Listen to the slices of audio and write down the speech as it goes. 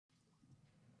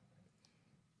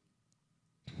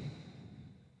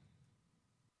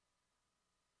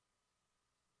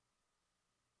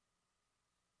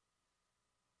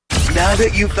Now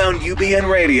that you've found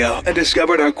UBN Radio and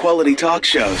discovered our quality talk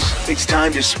shows, it's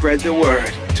time to spread the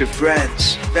word to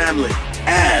friends, family,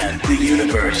 and the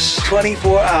universe.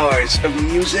 24 hours of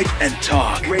music and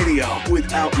talk. Radio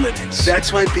without limits.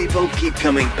 That's why people keep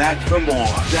coming back for more.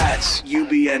 That's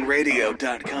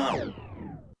ubnradio.com.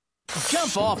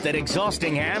 Jump off that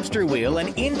exhausting hamster wheel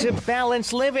and into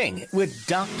balanced living with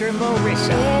Dr.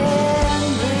 Marissa.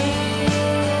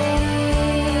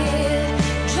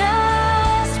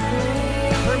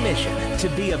 Her mission, to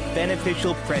be a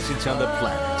beneficial presence on the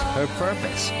planet. Her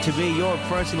purpose, to be your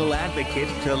personal advocate,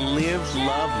 to live,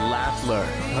 love, laugh, learn.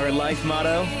 Her life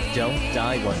motto, don't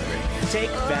die wondering.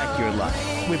 Take back your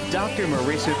life with Dr.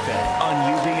 Marissa Fay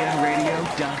on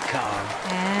ubnradio.com.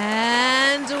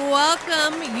 And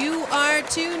welcome. You are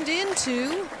tuned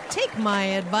into Take My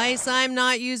Advice. I'm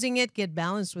not using it. Get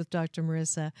balanced with Dr.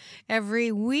 Marissa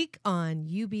every week on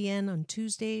UBN on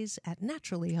Tuesdays at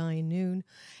Naturally High Noon,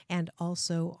 and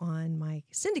also on my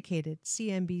syndicated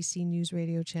CNBC News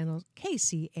Radio channel,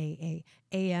 KCAA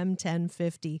AM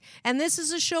 1050. And this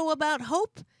is a show about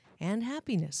hope and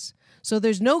happiness. So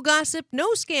there's no gossip,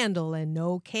 no scandal, and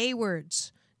no K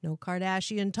words. No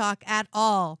Kardashian talk at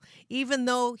all. Even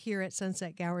though here at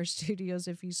Sunset Gower Studios,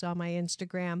 if you saw my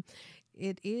Instagram,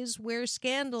 it is where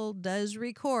scandal does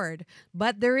record.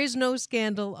 But there is no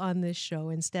scandal on this show.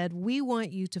 Instead, we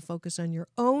want you to focus on your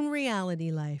own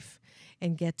reality life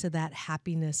and get to that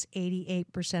happiness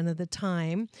 88% of the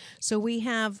time. So we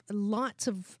have lots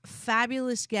of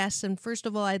fabulous guests. And first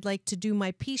of all, I'd like to do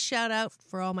my peace shout out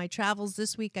for all my travels.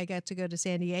 This week, I got to go to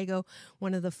San Diego.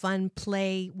 One of the fun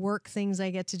play work things I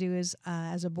get to do is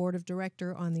as a board of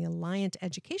director on the Alliant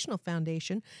Educational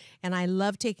Foundation. And I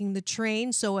love taking the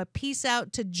train. So a peace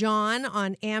out to John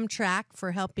on Amtrak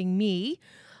for helping me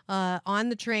on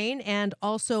the train. And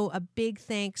also a big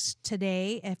thanks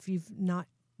today, if you've not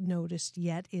noticed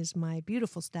yet, is my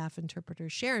beautiful staff interpreter,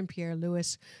 Sharon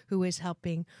Pierre-Louis, who is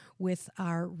helping with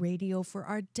our Radio for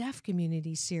Our Deaf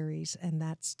Community series, and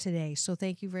that's today. So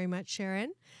thank you very much,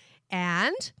 Sharon.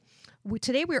 And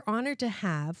today we're honored to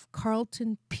have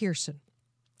Carlton Pearson,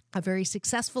 a very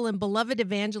successful and beloved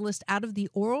evangelist out of the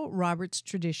Oral Roberts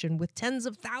tradition with tens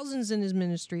of thousands in his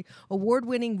ministry,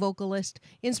 award-winning vocalist,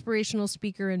 inspirational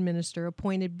speaker and minister,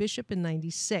 appointed bishop in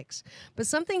 96. But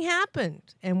something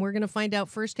happened, and we're going to find out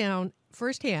firsthand.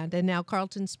 And now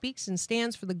Carlton speaks and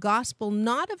stands for the gospel,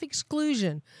 not of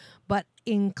exclusion, but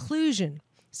inclusion,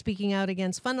 speaking out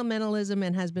against fundamentalism,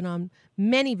 and has been on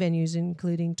many venues,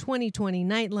 including 2020,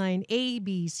 Nightline,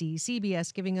 ABC,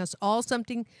 CBS, giving us all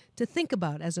something to think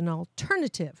about as an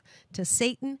alternative to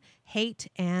Satan, hate,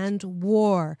 and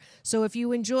war. So if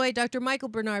you enjoy Dr. Michael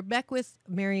Bernard Beckwith,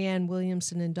 Marianne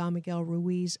Williamson, and Don Miguel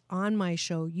Ruiz on my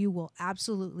show, you will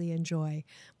absolutely enjoy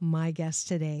my guest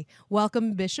today.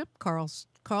 Welcome, Bishop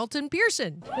Carlton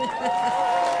Pearson.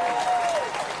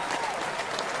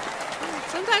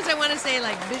 Sometimes I want to say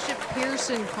like Bishop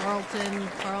Pearson, Carlton.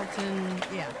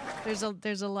 Yeah,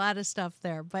 there's a lot of stuff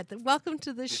there. But welcome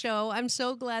to the show. I'm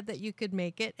so glad that you could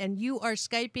make it. And you are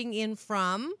Skyping in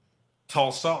from?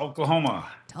 Tulsa, Oklahoma.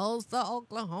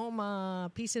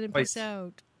 Peace in and peace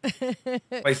out.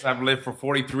 Place I've lived for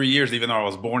 43 years, even though I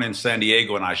was born in San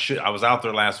Diego, and I was out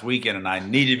there last weekend, and I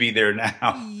need to be there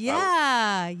now.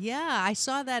 Yeah, I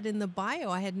saw that in the bio.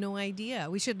 I had no idea.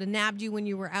 We should have nabbed you when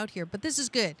you were out here, but this is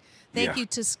good. Thank you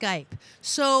to Skype.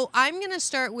 So I'm going to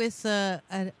start with a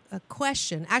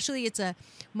question. Actually,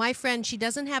 my friend, she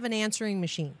doesn't have an answering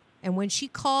machine. And when she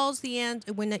calls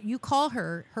when you call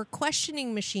her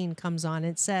questioning machine comes on.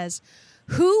 It says,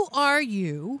 "Who are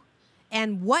you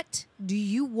and what do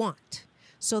you want?"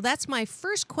 So that's my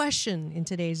first question in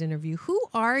today's interview. Who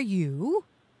are you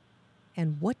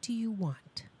and what do you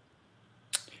want?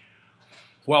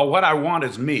 Well, what I want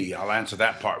is me. I'll answer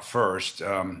that part first.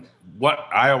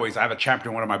 I have a chapter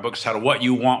in one of my books titled "What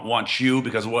You Want Wants You,"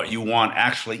 because what you want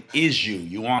actually is you.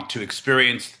 You want to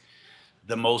experience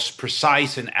the most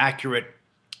precise and accurate,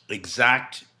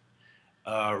 exact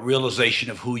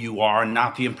realization of who you are,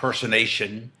 not the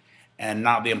impersonation and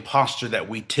not the imposter that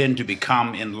we tend to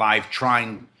become in life,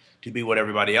 trying to be what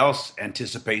everybody else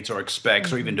anticipates or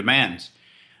expects or even demands.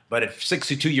 But at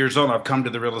 62 years old, I've come to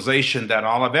the realization that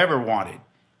all I've ever wanted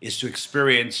is to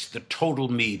experience the total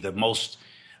me, the most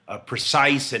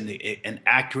precise and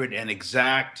accurate and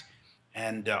exact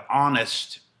and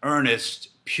honest, earnest,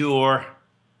 pure,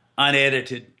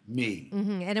 unedited, me.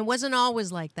 And it wasn't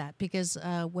always like that, because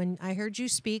when I heard you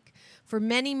speak, for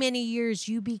many, many years,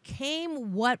 you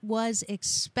became what was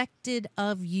expected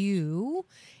of you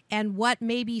and what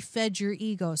maybe fed your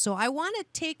ego. So I want to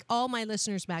take all my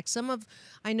listeners back.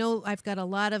 I know I've got a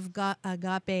lot of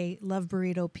Agape Love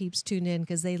Burrito peeps tuned in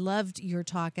because they loved your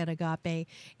talk at Agape.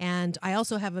 And I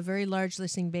also have a very large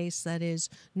listening base that is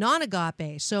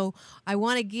non-Agape. So I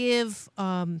want to give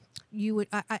I'm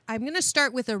going to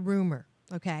start with a rumor.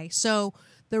 Okay, so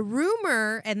the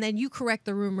rumor, and then you correct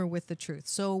the rumor with the truth.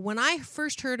 So when I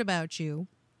first heard about you,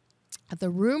 the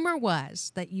rumor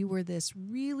was that you were this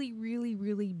really, really,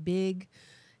 really big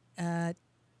TV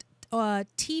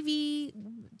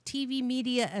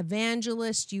media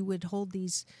evangelist. You would hold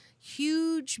these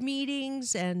huge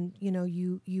meetings, and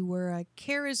you were a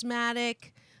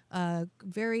charismatic,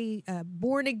 very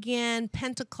born again,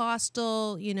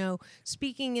 Pentecostal,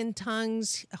 speaking in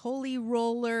tongues, holy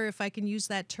roller, if I can use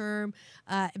that term,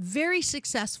 very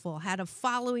successful, had a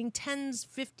following, 10s,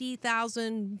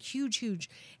 50,000, huge.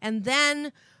 And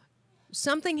then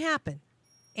something happened,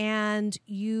 and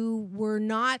you were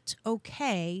not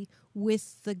okay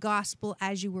with the gospel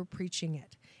as you were preaching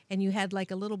it. And you had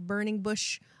like a little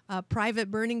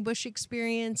private burning bush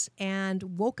experience,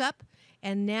 and woke up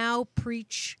and now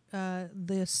preach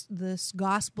this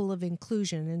gospel of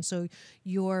inclusion. And so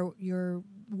your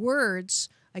words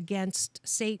against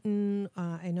Satan,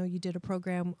 I know you did a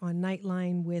program on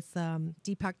Nightline with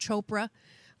Deepak Chopra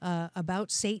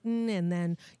about Satan, and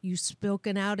then you've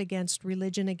spoken out against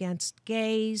religion, against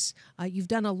gays. You've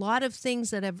done a lot of things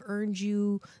that have earned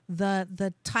you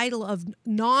the title of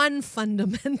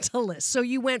non-fundamentalist. So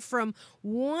you went from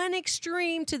one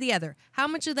extreme to the other. How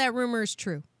much of that rumor is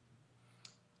true?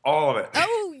 All of it.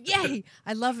 Oh, yay.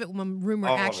 I love it when rumor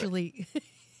actually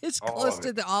is close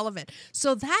to all of it.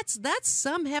 So that's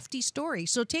some hefty story.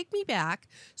 So take me back.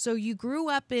 So you grew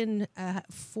up in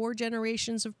 4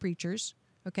 generations of preachers.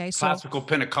 Okay, so classical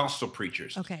Pentecostal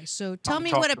preachers. Okay, so tell me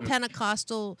what a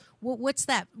Pentecostal, what's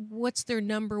that? What's their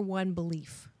number one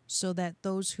belief, so that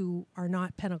those who are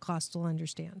not Pentecostal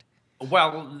understand?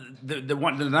 Well, the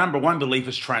number one belief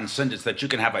is transcendence, that you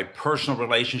can have a personal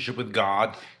relationship with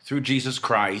God through Jesus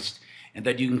Christ, and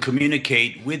that you can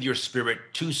communicate with your spirit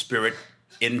to spirit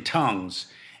in tongues.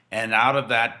 And out of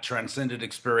that transcendent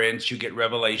experience, you get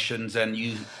revelations, and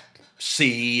you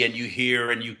see and you hear,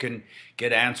 and you can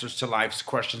get answers to life's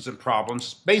questions and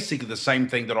problems. Basically the same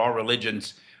thing that all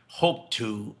religions hope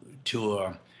to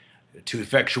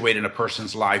effectuate in a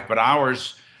person's life. But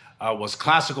ours was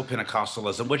classical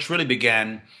Pentecostalism, which really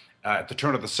began at the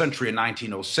turn of the century in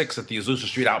 1906 at the Azusa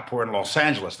Street outpour in Los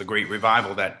Angeles, the great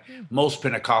revival that most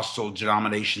Pentecostal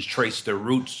denominations trace their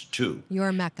roots to.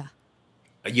 Your Mecca.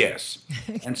 Yes.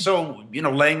 And so,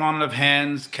 laying on of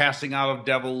hands, casting out of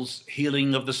devils,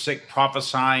 healing of the sick,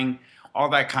 prophesying, all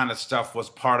that kind of stuff was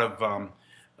part of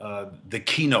the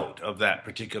keynote of that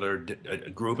particular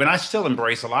group. And I still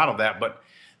embrace a lot of that, but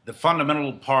the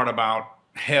fundamental part about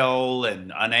hell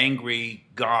and an angry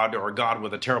God, or a God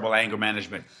with a terrible anger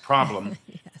management problem,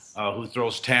 yes, who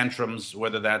throws tantrums,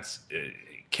 whether that's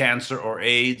cancer or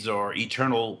AIDS or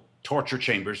eternal torture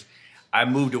chambers, I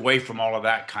moved away from all of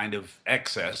that kind of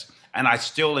excess, and I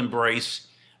still embrace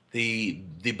the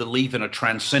belief in a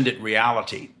transcendent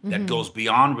reality that goes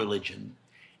beyond religion,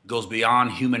 goes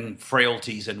beyond human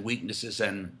frailties and weaknesses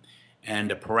and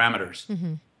parameters,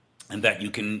 and that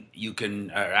you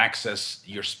can access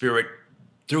your spirit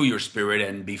through your spirit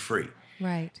and be free.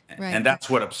 Right. And that's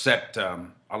what upset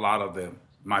a lot of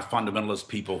my fundamentalist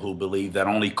people who believe that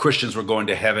only Christians were going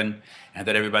to heaven and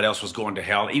that everybody else was going to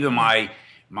hell. Even my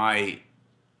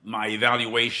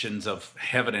evaluations of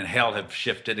heaven and hell have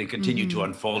shifted and continue to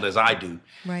unfold as I do.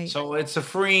 Right. So it's a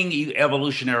freeing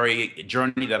evolutionary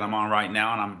journey that I'm on right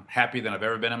now, and I'm happier than I've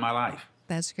ever been in my life.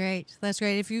 That's great. That's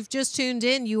great. If you've just tuned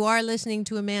in, you are listening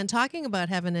to a man talking about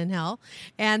heaven and hell,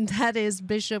 and that is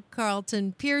Bishop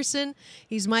Carlton Pearson.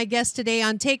 He's my guest today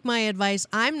on Take My Advice.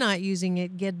 I'm Not Using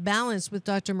It. Get Balanced with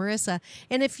Dr. Marissa.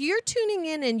 And if you're tuning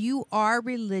in and you are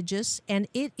religious and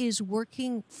it is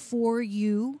working for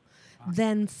you,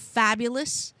 then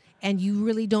fabulous, and you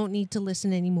really don't need to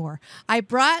listen anymore. I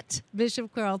brought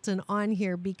Bishop Carlton on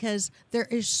here because there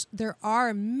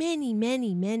are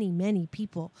many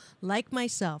people like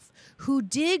myself who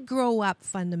did grow up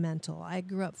fundamental. I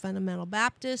grew up fundamental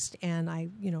Baptist, and I,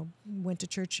 went to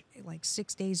church like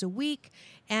 6 days a week,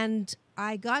 and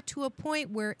I got to a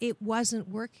point where it wasn't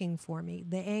working for me.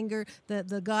 The anger,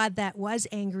 the God that was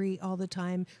angry all the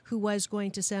time, who was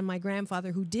going to send my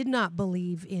grandfather, who did not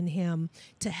believe in him,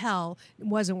 to hell,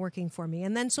 wasn't working for me.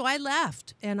 And then so I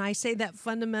left. And I say that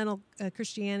fundamental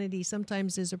Christianity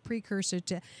sometimes is a precursor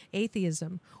to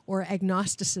atheism or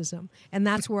agnosticism. And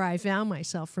that's where I found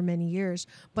myself for many years.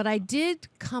 But I did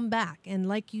come back. And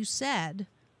like you said,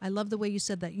 I love the way you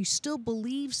said that. You still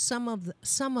believe some of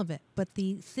it, but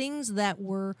the things that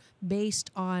were based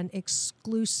on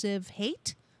exclusive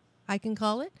hate, I can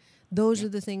call it, those are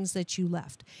the things that you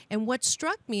left. And what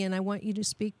struck me, and I want you to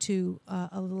speak to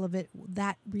a little of it,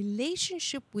 that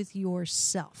relationship with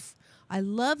yourself. I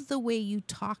love the way you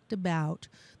talked about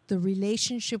the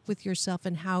relationship with yourself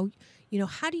and how,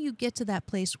 how do you get to that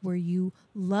place where you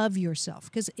love yourself?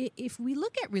 Because if we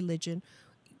look at religion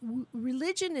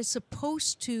is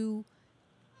supposed to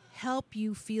help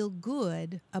you feel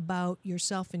good about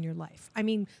yourself and your life. I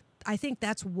mean, I think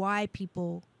that's why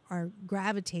people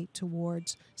gravitate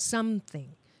towards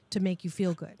something to make you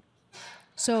feel good.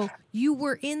 So you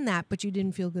were in that, but you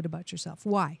didn't feel good about yourself.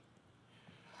 Why?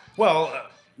 Well,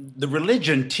 the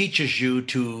religion teaches you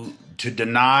to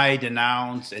deny,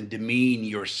 denounce, and demean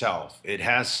yourself. It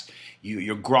has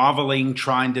you're groveling,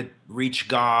 trying to reach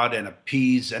God and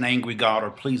appease an angry God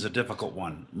or please a difficult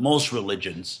one. Most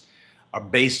religions are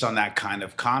based on that kind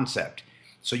of concept.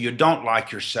 So you don't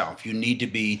like yourself. You need to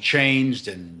be changed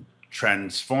and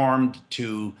transformed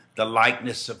to the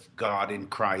likeness of God in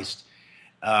Christ.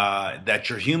 That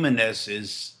your humanness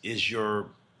is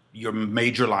your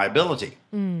major liability,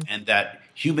 and that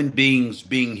human beings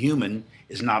being human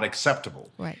is not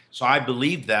acceptable. Right. So I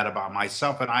believed that about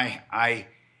myself, and I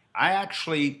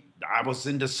was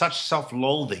into such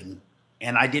self-loathing,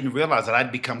 and I didn't realize that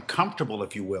I'd become comfortable,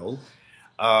 if you will,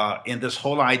 in this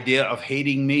whole idea of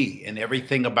hating me, and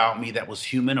everything about me that was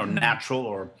human or natural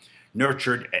or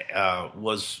nurtured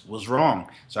was wrong.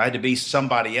 So I had to be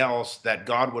somebody else that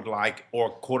God would like, or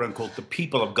quote unquote, the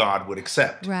people of God would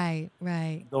accept. Right,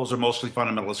 right. Those are mostly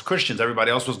fundamentalist Christians.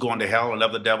 Everybody else was going to hell and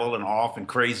of the devil and off and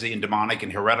crazy and demonic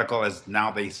and heretical, as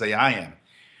now they say I am.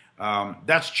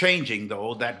 That's changing,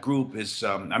 though. That group is,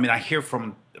 I hear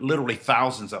from literally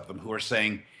thousands of them who are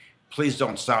saying, please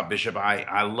don't stop, Bishop.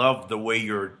 I love the way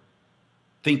you're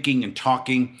thinking and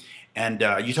talking. And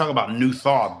you talk about new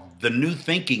thought. The new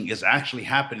thinking is actually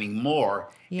happening more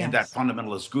in that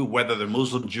fundamentalist group, whether they're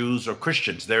Muslim, Jews, or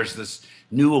Christians. There's this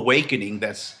new awakening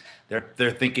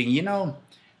they're thinking,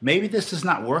 maybe this is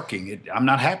not working. I'm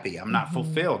not happy. I'm not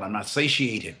fulfilled. I'm not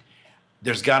satiated.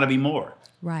 There's got to be more.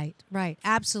 Right, right.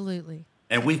 Absolutely.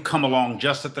 And we've come along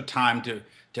just at the time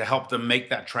to help them make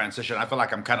that transition. I feel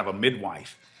like I'm kind of a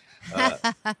midwife,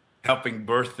 helping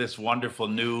birth this wonderful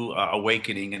new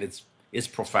awakening, and it's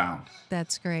profound.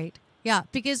 That's great. Yeah,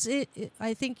 because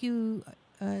I think you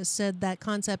said that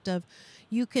concept of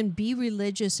you can be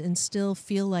religious and still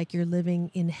feel like you're living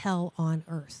in hell on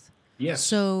earth. Yes.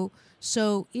 So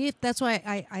if that's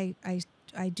why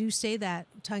I do say that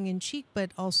tongue in cheek,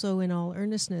 but also in all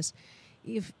earnestness.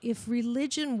 If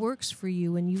religion works for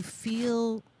you and you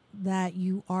feel that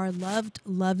you are loved,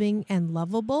 loving, and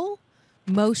lovable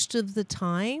most of the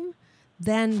time,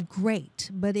 then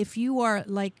great. But if you are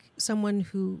like someone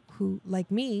who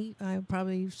like me,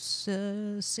 probably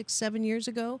 6-7 years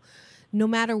ago, no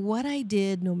matter what I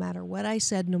did, no matter what I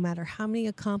said, no matter how many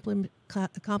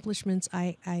accomplishments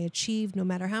I achieved, no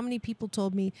matter how many people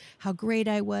told me how great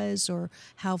I was or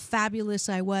how fabulous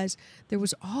I was, there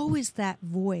was always that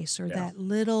voice or that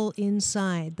little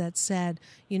inside that said,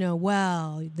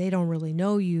 well, they don't really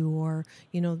know you, or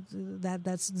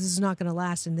this is not going to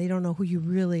last, and they don't know who you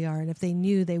really are, and if they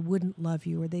knew, they wouldn't love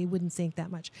you, or they wouldn't think that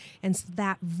much. And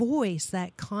that voice,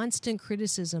 that constant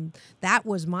criticism, that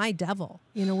was my devil.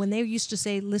 When they used to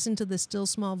say, listen to the still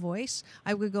small voice,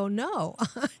 I would go, no,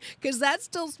 because that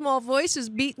still small voice is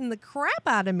beating the crap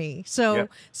out of me. So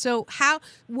how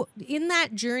in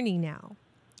that journey now,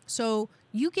 so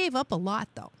you gave up a lot,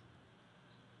 though.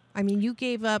 I mean, you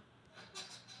gave up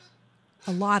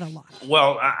a lot.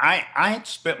 Well, I had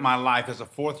spent my life as a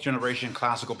fourth generation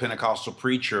classical Pentecostal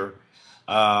preacher,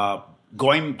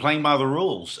 playing by the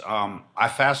rules. I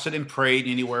fasted and prayed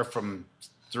anywhere from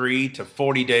 3 to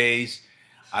 40 days.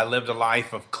 I lived a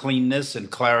life of cleanness and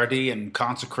clarity and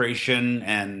consecration,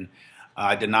 and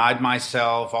I denied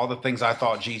myself, all the things I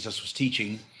thought Jesus was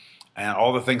teaching, and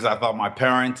all the things I thought my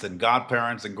parents and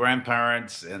godparents and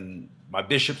grandparents and my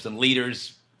bishops and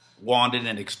leaders wanted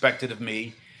and expected of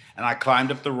me. And I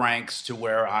climbed up the ranks to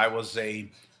where I was a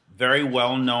very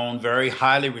well-known, very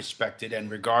highly respected and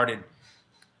regarded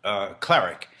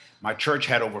cleric. My church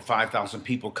had over 5,000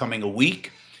 people coming a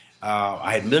week.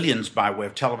 I had millions by way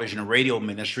of television and radio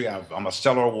ministry. I'm a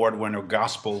Stellar Award winner,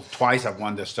 gospel. Twice I've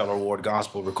won the Stellar Award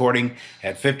gospel recording.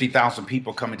 Had 50,000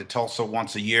 people coming to Tulsa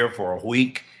once a year for a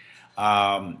week.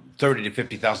 30 to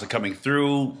 50,000 coming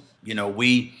through. You know,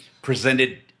 we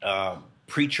presented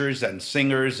preachers and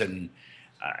singers, and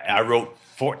I wrote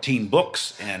 14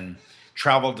 books and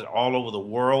traveled all over the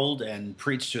world and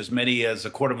preached to as many as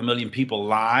 250,000 people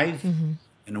live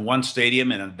in one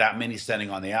stadium and that many standing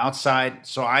on the outside.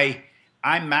 So I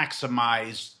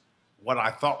maximized what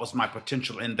I thought was my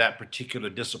potential in that particular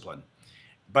discipline.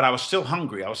 But I was still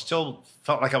hungry. I still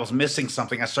felt like I was missing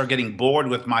something. I started getting bored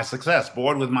with my success,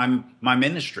 bored with my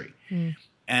ministry.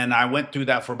 And I went through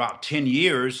that for about 10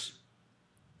 years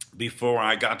before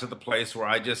I got to the place where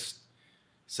I just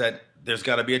said, there's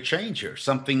got to be a change here.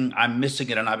 Something, I'm missing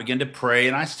it. And I began to pray,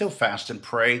 and I still fast and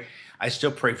pray. I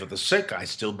still pray for the sick. I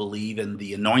still believe in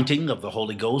the anointing of the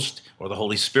Holy Ghost or the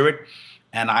Holy Spirit.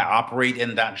 And I operate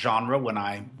in that genre when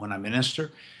I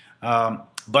minister.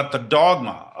 But the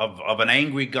dogma of an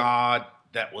angry God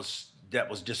that was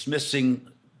dismissing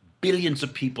billions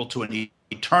of people to an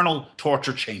eternal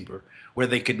torture chamber where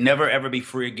they could never, ever be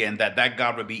free again, that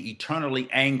God would be eternally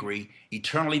angry,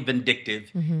 eternally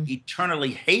vindictive,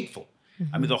 eternally hateful.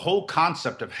 I mean, the whole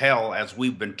concept of hell, as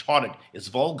we've been taught it, is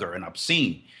vulgar and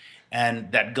obscene.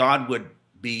 And that God would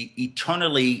be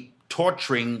eternally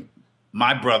torturing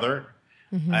my brother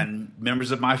and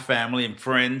members of my family and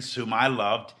friends whom I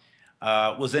loved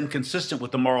was inconsistent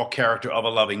with the moral character of a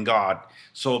loving God.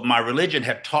 So my religion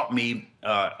had taught me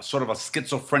sort of a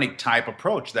schizophrenic type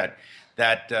approach that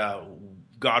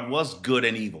God was good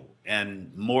and evil,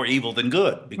 and more evil than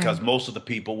good, because most of the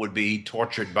people would be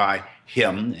tortured by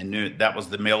him, and that was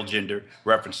the male gender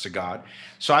reference to God.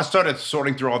 So I started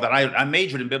sorting through all that. I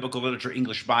majored in biblical literature,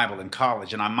 English Bible in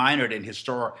college, and I minored in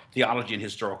theology and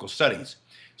historical studies.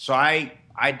 So I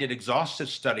did exhaustive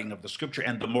studying of the scripture,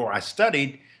 and the more I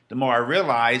studied, the more I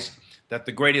realized that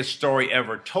the greatest story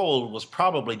ever told was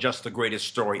probably just the greatest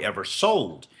story ever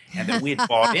sold, and that we had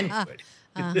bought into it.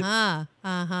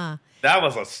 That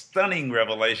was a stunning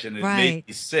revelation. It made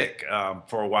me sick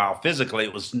for a while. Physically,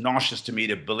 it was nauseous to me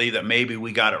to believe that maybe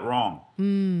we got it wrong.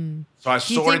 So I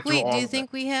sorted through all. Do you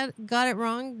think we got it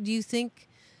wrong? Do you think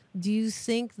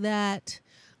that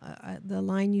the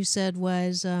line you said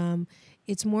was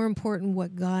it's more important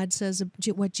what God says,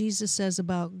 what Jesus says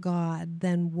about God,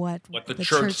 than what the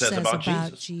church says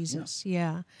about Jesus.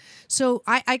 Yeah. So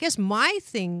I guess my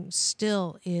thing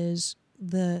still is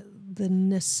the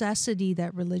necessity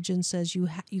that religion says you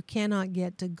cannot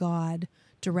get to God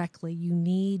directly. You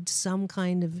need some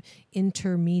kind of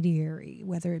intermediary,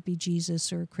 whether it be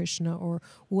Jesus or Krishna or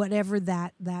whatever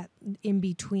that in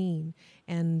between,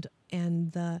 and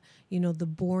the the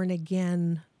born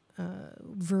again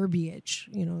verbiage,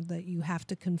 that you have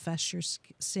to confess your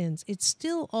sins. It's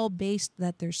still all based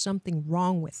that there's something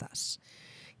wrong with us.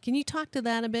 Can you talk to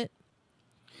that a bit?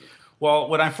 Well,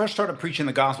 when I first started preaching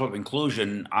the gospel of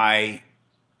inclusion, and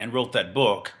wrote that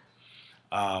book,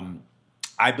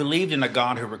 I believed in a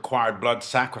God who required blood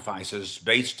sacrifices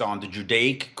based on the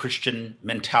Judaic Christian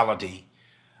mentality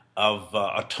of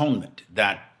atonement,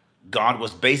 that God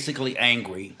was basically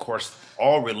angry. Of course,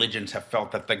 all religions have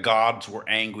felt that the gods were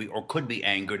angry or could be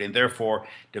angered, and therefore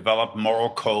developed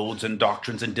moral codes and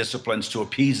doctrines and disciplines to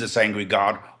appease this angry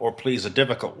God or please a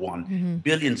difficult one.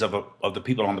 Billions of the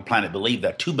people on the planet believe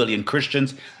that. 2 billion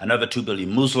Christians, another 2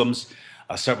 billion Muslims,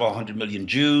 several hundred million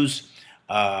Jews,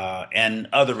 and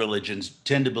other religions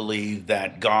tend to believe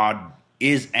that God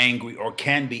is angry or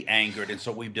can be angered. And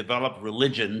so we've developed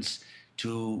religions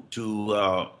to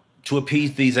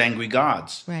appease these angry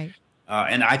gods. Right.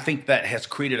 And I think that has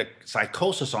created a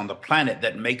psychosis on the planet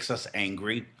that makes us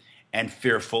angry and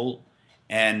fearful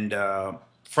and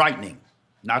frightening.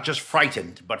 Not just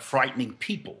frightened, but frightening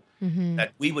people.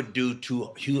 That we would do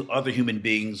to other human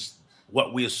beings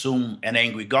what we assume an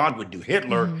angry God would do.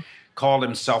 Hitler called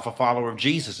himself a follower of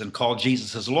Jesus and called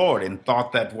Jesus his Lord, and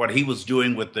thought that what he was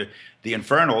doing with the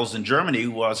infernals in Germany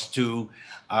was to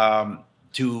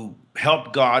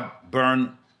help God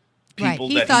burn people.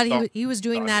 He thought he was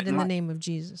doing that in the name of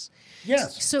Jesus.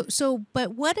 Yes. So,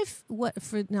 but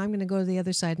now I'm going to go to the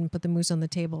other side and put the moose on the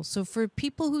table. So for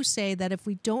people who say that if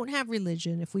we don't have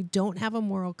religion, if we don't have a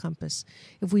moral compass,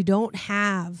 if we don't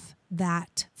have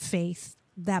that faith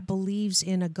that believes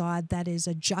in a God that is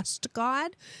a just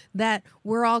God, that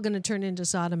we're all going to turn into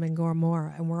Sodom and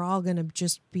Gomorrah, and we're all going to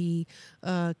just be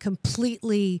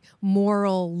completely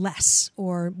moral less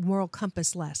or moral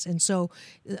compass less. And so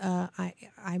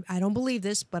I don't believe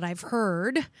this, but I've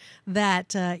heard that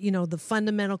the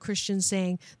fundamental Christians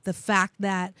saying the fact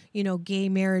that gay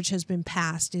marriage has been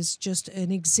passed is just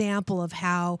an example of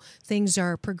how things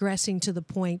are progressing to the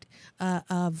point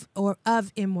of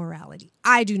immorality.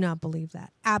 I do not believe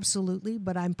that, absolutely,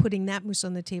 but I'm putting that moose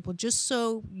on the table just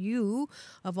so you,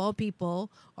 of all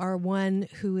people, are one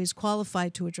who is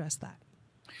qualified to address that.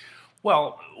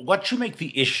 Well, what you make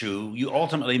the issue, you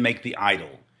ultimately make the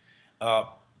idol.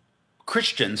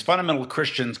 Christians, fundamental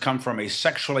Christians, come from a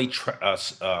sexually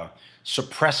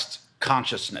suppressed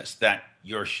consciousness that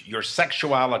your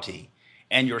sexuality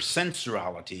and your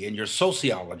sensuality and your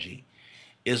sociology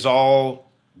is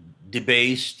all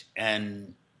debased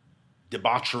and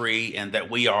debauchery, and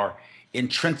that we are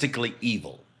intrinsically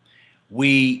evil.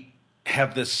 We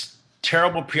have this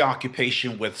terrible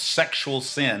preoccupation with sexual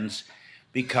sins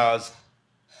because,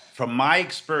 from my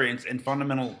experience in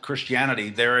fundamental Christianity,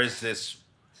 there is this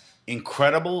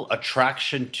incredible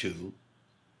attraction to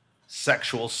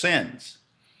sexual sins.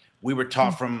 We were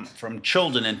taught from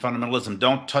children in fundamentalism,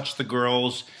 don't touch the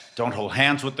girls, don't hold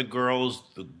hands with the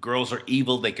girls are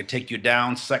evil, they could take you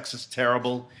down, sex is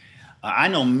terrible. I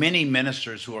know many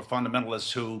ministers who are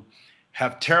fundamentalists who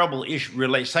have terrible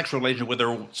sexual relations with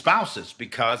their spouses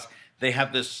because they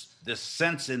have this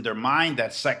sense in their mind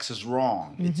that sex is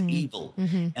wrong, it's evil,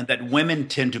 and that women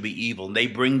tend to be evil, and they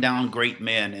bring down great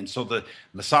men. And so the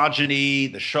misogyny,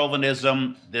 the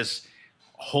chauvinism, this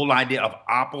whole idea of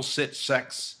opposite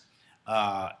sex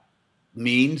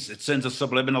means it sends a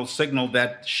subliminal signal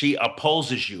that she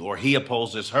opposes you or he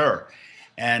opposes her.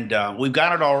 And we've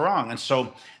got it all wrong. And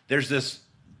so there's this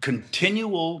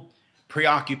continual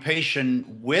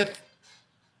preoccupation with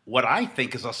what I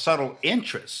think is a subtle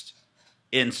interest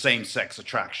in same-sex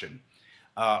attraction,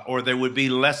 or there would be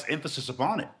less emphasis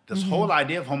upon it. This whole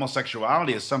idea of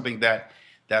homosexuality is something that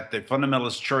the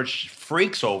fundamentalist church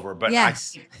freaks over. But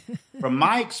yes. From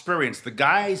my experience, the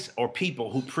guys or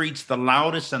people who preach the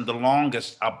loudest and the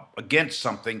longest up against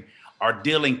something are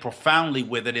dealing profoundly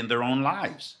with it in their own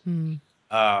lives.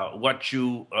 What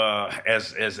you,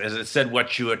 as it said,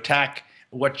 what you attack,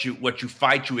 what you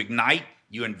fight, you ignite,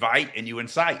 you invite, and you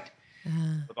incite.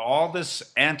 With all this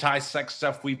anti-sex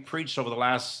stuff we've preached over the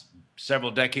last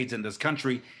several decades in this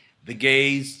country, the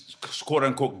gays,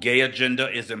 quote-unquote, gay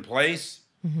agenda is in place.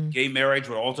 Gay marriage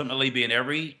will ultimately be in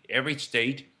every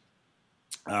state.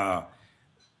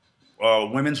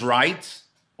 Women's rights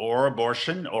or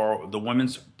abortion or the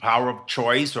women's power of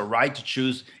choice or right to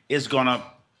choose is going to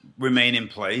remain in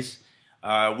place.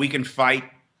 We can fight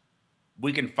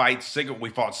cigarettes. We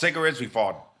fought cigarettes. We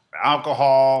fought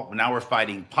alcohol. Now we're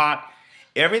fighting pot.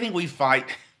 Everything we fight,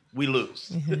 we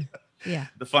lose. Yeah.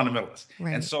 The fundamentalists.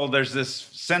 Right. And so there's this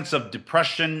sense of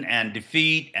depression and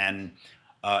defeat and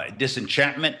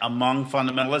disenchantment among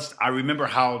fundamentalists. I remember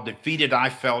how defeated I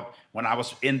felt when I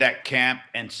was in that camp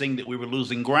and seeing that we were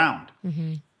losing ground.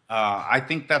 I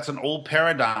think that's an old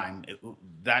paradigm.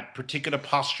 That particular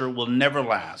posture will never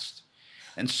last.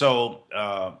 And so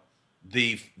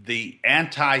the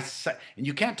and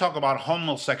you can't talk about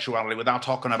homosexuality without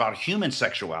talking about human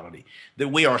sexuality, that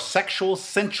we are sexual,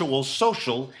 sensual,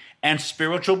 social, and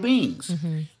spiritual beings.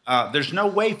 There's no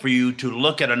way for you to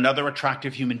look at another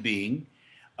attractive human being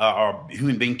or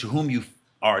human being to whom you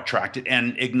are attracted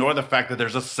and ignore the fact that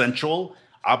there's a sensual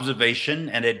observation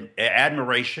and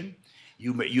admiration.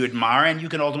 You admire, and you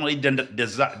can ultimately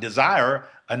desire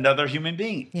another human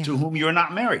being to whom you're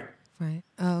not married. Right.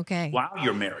 Oh, okay. While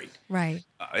you're married. Right.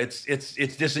 It's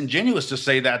disingenuous to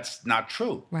say that's not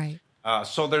true. Right.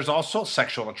 So there's also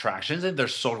sexual attractions, and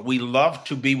we love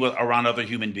to be around other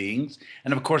human beings,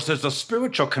 and of course there's a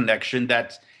spiritual connection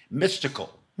that's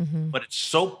mystical, but it's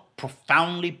so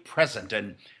profoundly present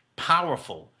and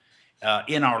powerful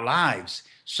in our lives.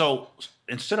 So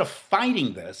instead of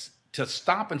fighting this, to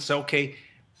stop and say, okay,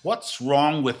 what's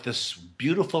wrong with this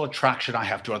beautiful attraction I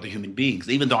have to other human beings,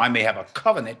 even though I may have a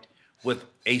covenant with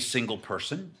a single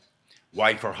person,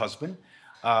 wife or husband,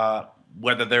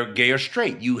 whether they're gay or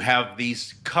straight. You have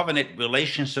these covenant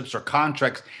relationships or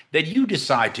contracts that you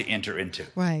decide to enter into.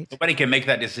 Right. Nobody can make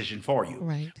that decision for you.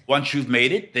 Right. Once you've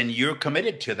made it, then you're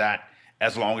committed to that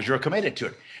as long as you're committed to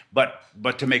it.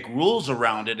 But to make rules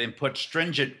around it and put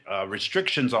stringent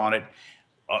restrictions on it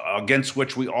against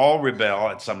which we all rebel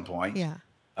at some point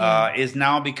is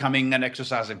now becoming an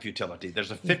exercise in futility. There's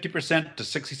a 50% to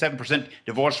 67%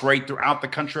 divorce rate throughout the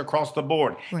country across the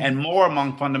board, and more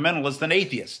among fundamentalists than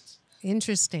atheists.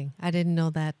 Interesting. I didn't know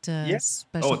that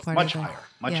special it's part much of that. higher,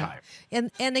 much higher.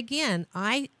 And again,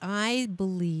 I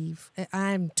believe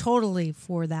I'm totally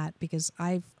for that, because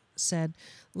I've said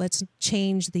let's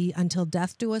change the "until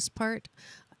death do us part"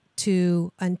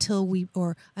 to until we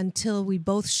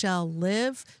both shall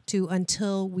live, to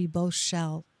until we both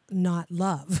shall not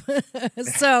love.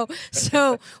 so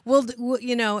we'll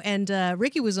and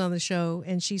Ricky was on the show,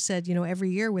 and she said, every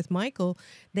year with Michael,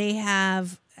 they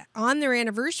have on their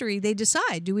anniversary, they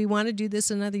decide, do we want to do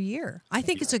this another year? I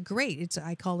think it's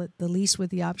I call it the lease with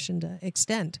the option to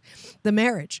extend the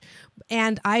marriage.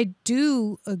 And I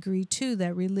do agree too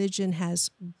that religion has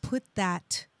put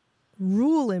that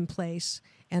rule in place.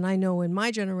 And I know in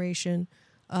my generation,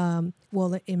 in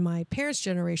my parents'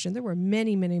 generation, there were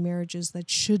many, many marriages that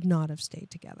should not have stayed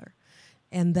together.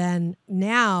 And then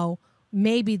now,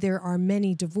 maybe there are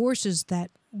many divorces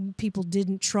that people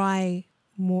didn't try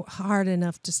hard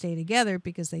enough to stay together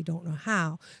because they don't know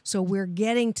how. So we're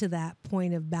getting to that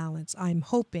point of balance, I'm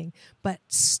hoping. But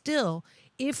still,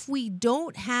 if we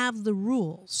don't have the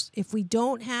rules, if we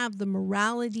don't have the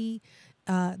morality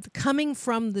coming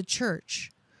from the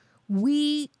church,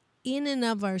 we, in and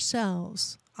of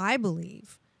ourselves, I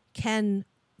believe, can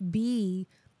be,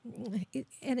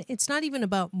 and it's not even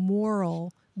about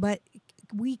moral, but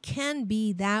we can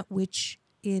be that which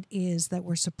it is that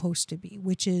we're supposed to be,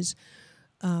 which is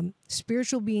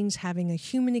spiritual beings having a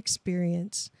human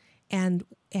experience and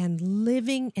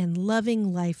living and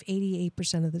loving life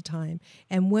 88% of the time.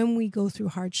 And when we go through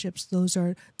hardships, those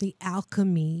are the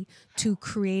alchemy to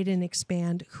create and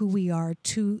expand who we are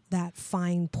to that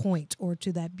fine point, or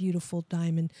to that beautiful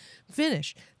diamond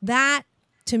finish. That,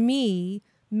 to me,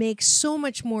 makes so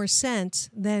much more sense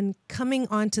than coming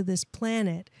onto this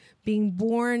planet, being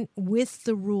born with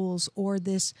the rules, or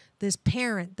this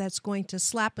parent that's going to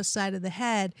slap us side of the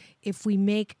head if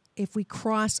we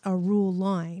cross a rule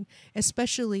line,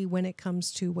 especially when it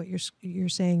comes to what you're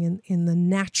saying in the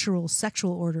natural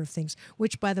sexual order of things,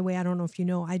 which, by the way, I don't know if you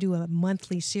know, I do a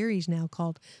monthly series now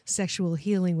called Sexual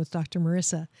Healing with Dr.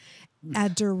 Marissa, a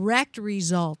direct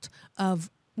result of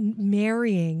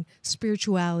marrying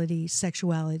spirituality,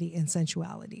 sexuality, and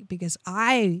sensuality, because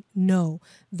I know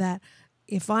that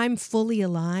if I'm fully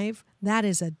alive, that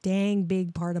is a dang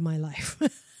big part of my life.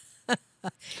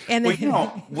 And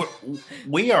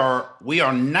we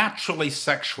are naturally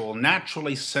sexual,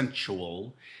 naturally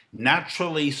sensual,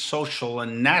 naturally social,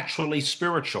 and naturally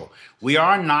spiritual. We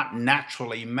are not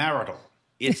naturally marital.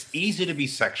 It's easy to be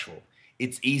sexual.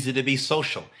 It's easy to be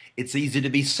social. It's easy to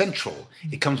be sensual.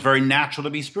 It comes very natural to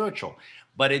be spiritual.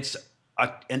 But it's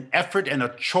an effort and a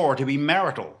chore to be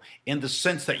marital, in the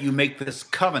sense that you make this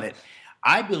covenant.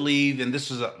 I believe, and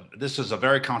this is a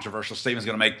very controversial statement, it's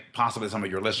going to make possibly some of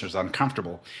your listeners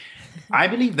uncomfortable. I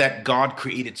believe that God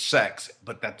created sex,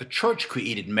 but that the church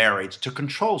created marriage to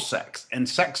control sex. And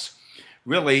sex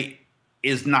really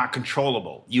is not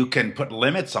controllable. You can put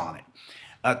limits on it.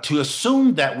 To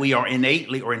assume that we are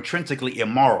innately or intrinsically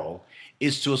immoral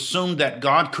is to assume that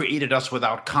God created us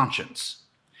without conscience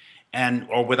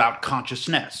or without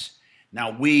consciousness. Now,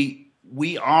 we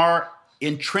are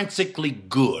intrinsically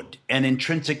good and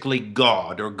intrinsically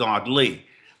God or godly,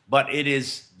 but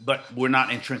we're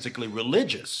not intrinsically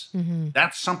religious. Mm-hmm.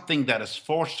 That's something that is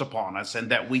forced upon us and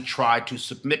that we try to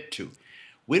submit to.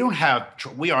 We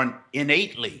are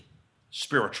innately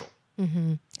spiritual.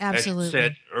 Mm-hmm. Absolutely. As you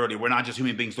said earlier, we're not just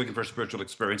human beings looking for spiritual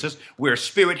experiences. We're a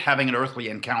spirit having an earthly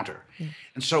encounter. Yeah.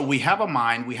 And so we have a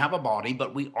mind, we have a body,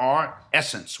 but we are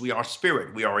essence. We are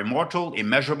spirit. We are immortal,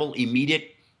 immeasurable,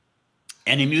 immediate,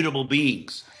 and immutable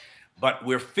beings. But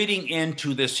we're fitting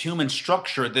into this human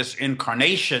structure, this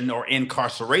incarnation or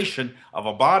incarceration of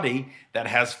a body that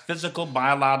has physical,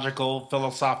 biological,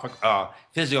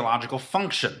 physiological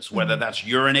functions, whether that's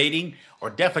urinating or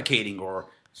defecating or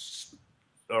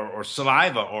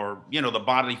saliva, or the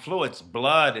bodily fluids,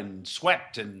 blood and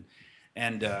sweat and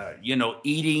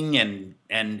eating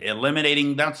and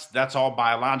eliminating. That's all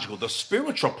biological. The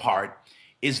spiritual part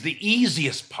is the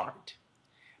easiest part.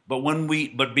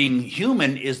 But being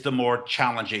human is the more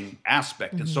challenging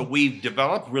aspect. Mm-hmm. And so we've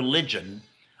developed religion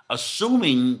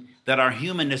assuming that our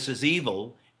humanness is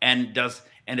evil and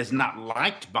is not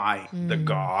liked by the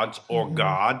gods or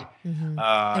God. Mm-hmm.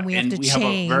 And we have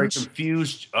a very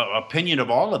confused opinion of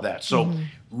all of that. So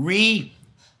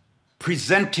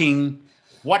representing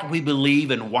what we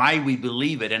believe and why we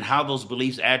believe it and how those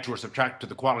beliefs add to or subtract to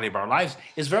the quality of our lives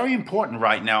is very important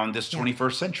right now in this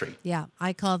 21st century. Yeah,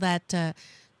 I call that...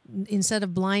 instead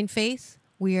of blind faith,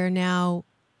 we are now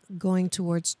going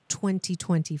towards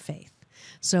 2020 faith.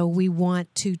 So we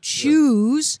want to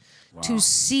choose to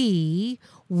see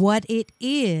what it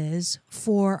is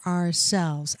for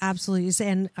ourselves. Absolutely.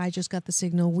 And I just got the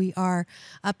signal. We are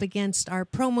up against our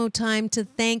promo time to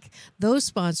thank those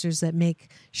sponsors that make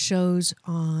shows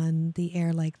on the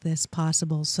air like this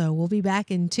possible. So we'll be back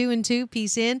in 2 and 2.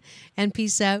 Peace in and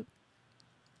peace out.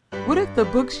 What if the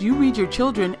books you read your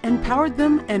children empowered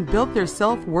them and built their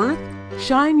self-worth?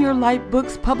 Shine Your Light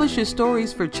Books publishes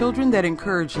stories for children that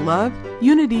encourage love,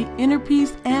 unity, inner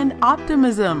peace, and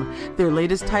optimism. Their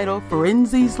latest title,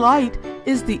 Faithis Light,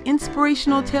 is the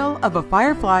inspirational tale of a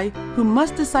firefly who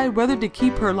must decide whether to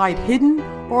keep her light hidden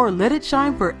or let it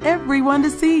shine for everyone to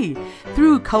see.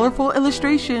 Through colorful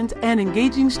illustrations and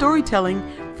engaging storytelling,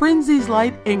 Faithis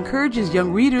Light encourages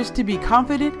young readers to be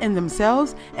confident in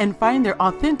themselves and find their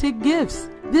authentic gifts.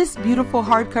 This beautiful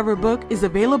hardcover book is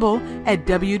available at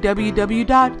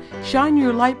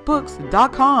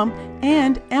www.shineyourlightbooks.com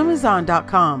and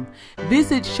Amazon.com.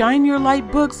 Visit Shine Your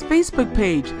Light Books Facebook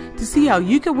page to see how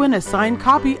you can win a signed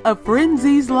copy of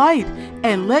Faithis Light,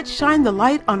 and let's shine the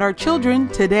light on our children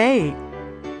today.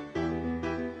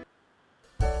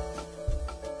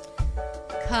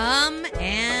 Come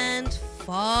and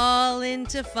fall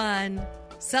into fun.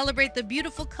 Celebrate the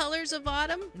beautiful colors of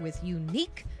autumn with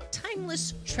unique,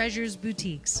 timeless treasures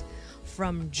boutiques.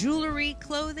 From jewelry,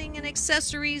 clothing, and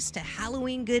accessories to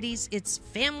Halloween goodies, it's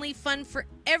family fun for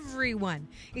everyone,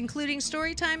 including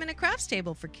story time and a crafts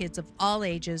table for kids of all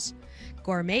ages.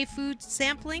 Gourmet food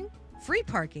sampling, free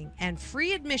parking, and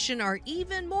free admission are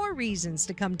even more reasons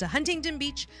to come to Huntington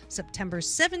Beach September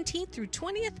 17th through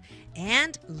 20th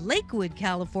and Lakewood,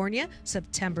 California,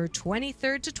 September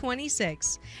 23rd to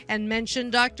 26th. And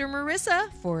mention Dr.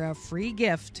 Marissa for a free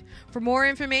gift. For more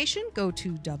information, go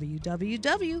to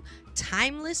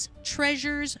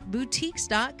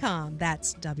www.timelesstreasuresboutiques.com.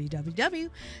 That's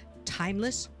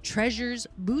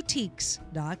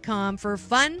www.timelesstreasuresboutiques.com for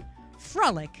fun,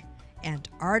 frolic, and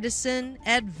artisan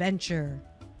adventure.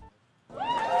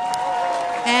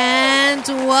 And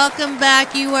welcome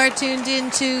back. You are tuned in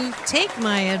to Take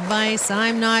My Advice.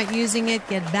 I'm not using it.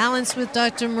 Get balanced with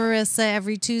Dr. Marissa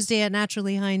every Tuesday at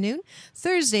naturally high noon,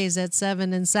 Thursdays at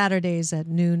 7, and Saturdays at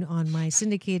noon on my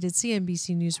syndicated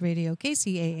CNBC News Radio,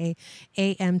 KCAA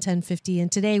AM 1050.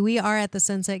 And today we are at the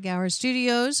Sunset Gower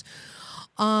Studios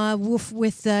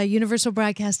with the Universal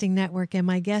Broadcasting Network, and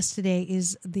my guest today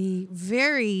is the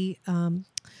very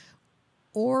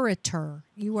orator.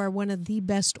 You are one of the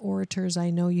best orators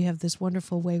I know. You have this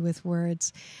wonderful way with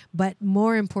words, but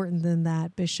more important than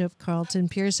that, Bishop Carlton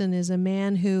Pearson is a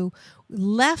man who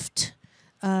left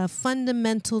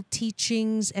fundamental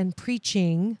teachings and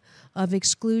preaching of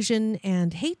exclusion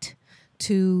and hate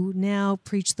to now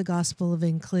preach the gospel of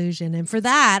inclusion. And for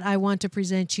that, I want to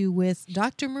present you with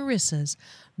Dr. Marissa's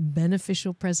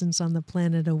Beneficial Presence on the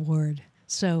Planet Award.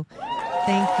 So,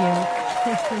 thank you.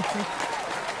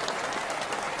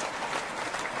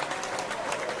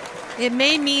 It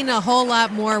may mean a whole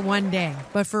lot more one day,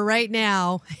 but for right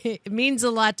now, it means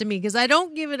a lot to me because I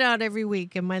don't give it out every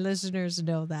week, and my listeners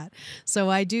know that.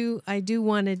 So I did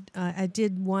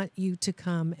want you to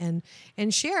come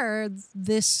and share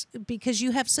this because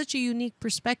you have such a unique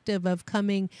perspective of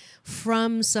coming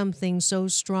from something so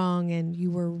strong, and you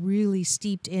were really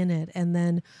steeped in it, and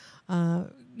then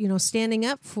standing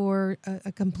up for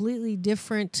a completely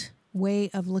different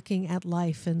way of looking at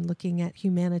life and looking at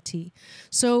humanity.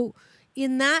 So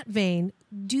in that vein,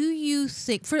 do you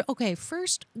think,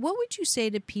 first, what would you say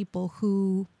to people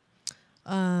who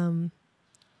don't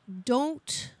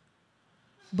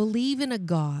believe in a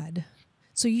God?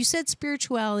 So you said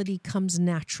spirituality comes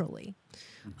naturally.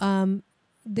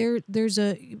 There's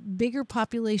a bigger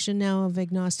population now of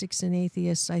agnostics and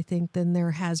atheists, I think, than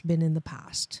there has been in the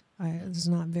past. This is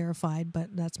not verified,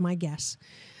 but that's my guess.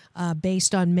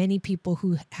 Based on many people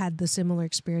who had the similar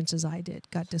experiences I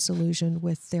did, got disillusioned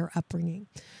with their upbringing.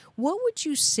 What would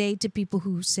you say to people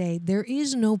who say there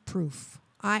is no proof?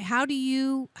 How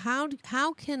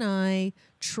can I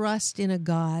trust in a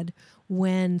God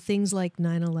when things like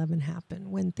 9/11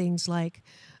 happen, when things like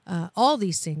all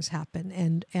these things happen,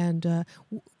 and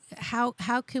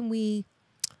how can we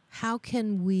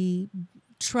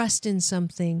trust in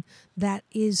something that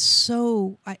is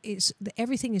so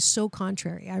everything is so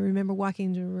contrary? I remember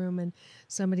walking into a room and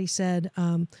somebody said,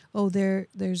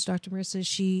 there's Dr. Marissa,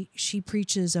 she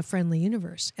preaches a friendly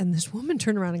universe. And this woman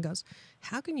turned around and goes,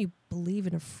 how can you believe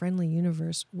in a friendly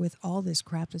universe with all this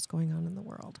crap that's going on in the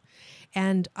world?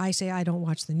 And I say, I don't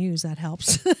watch the news. That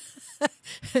helps.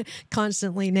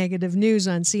 Constantly negative news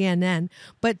on CNN.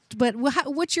 But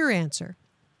what's your answer?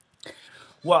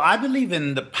 Well, I believe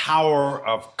in the power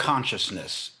of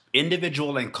consciousness.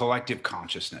 individual and collective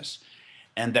consciousness,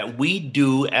 and that we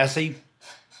do as a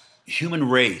human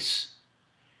race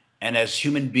and as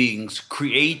human beings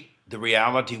create the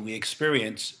reality we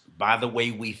experience by the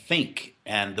way we think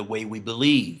and the way we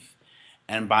believe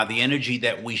and by the energy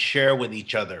that we share with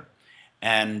each other.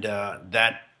 And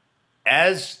that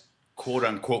as quote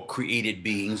unquote created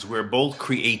beings, we're both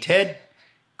created,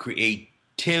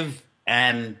 creative,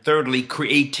 and thirdly,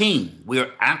 creating.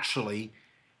 We're actually,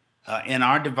 in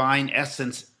our divine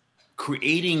essence,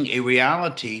 creating a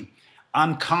reality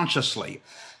unconsciously.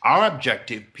 Our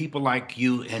objective, people like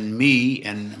you and me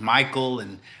and Michael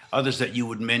and others that you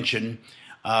would mention,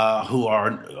 who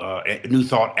are New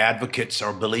Thought advocates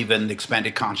or believe in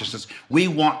expanded consciousness, we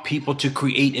want people to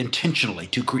create intentionally,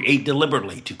 to create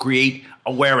deliberately, to create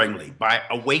awaringly by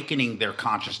awakening their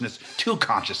consciousness to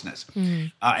consciousness,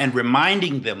 and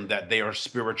reminding them that they are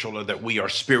spiritual, or that we are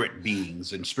spirit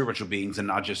beings and spiritual beings and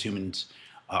not just humans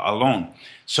alone.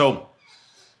 So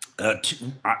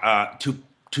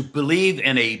to believe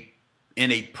in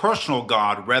a personal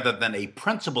God rather than a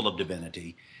principle of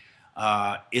divinity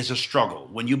is a struggle.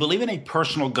 When you believe in a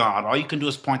personal God, all you can do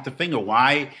is point the finger.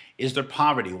 Why is there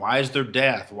poverty? Why is there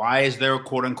death? Why is there,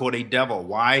 quote unquote, a devil?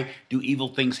 Why do evil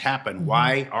things happen?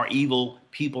 Why are evil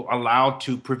people allowed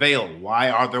to prevail? Why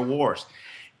are there wars?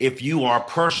 If you are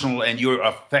personal and you're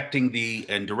affecting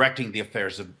and directing the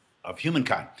affairs of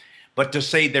humankind. But to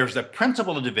say there's a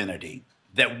principle of divinity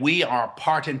that we are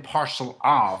part and parcel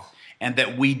of, and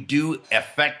that we do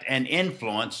affect and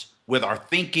influence with our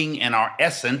thinking and our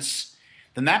essence,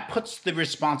 then that puts the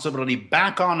responsibility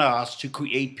back on us to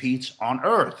create peace on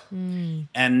earth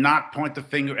and not point the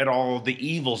finger at all the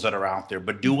evils that are out there,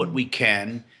 but do what we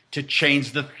can to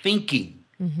change the thinking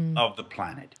of the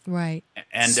planet. Right.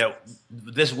 And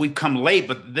this, we've come late,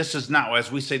 but this is not,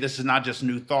 as we say, this is not just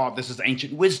new thought, this is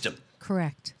ancient wisdom.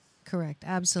 Correct.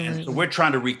 Absolutely. And so we're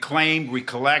trying to reclaim,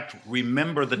 recollect,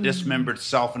 remember the dismembered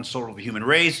self and soul of the human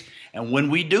race. And when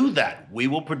we do that, we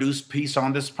will produce peace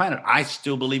on this planet. I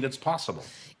still believe it's possible.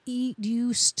 Do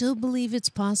you still believe it's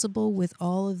possible with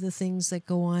all of the things that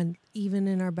go on, even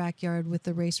in our backyard with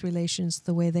the race relations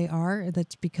the way they are?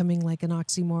 That's becoming like an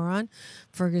oxymoron.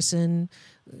 Ferguson,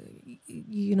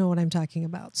 you know what I'm talking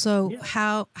about. So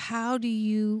how do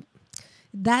you...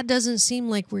 That doesn't seem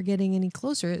like we're getting any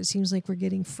closer. It seems like we're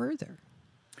getting further.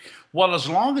 Well, as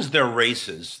long as there are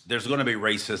races, there's going to be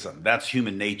racism. That's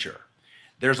human nature.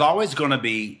 There's always going to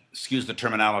be, excuse the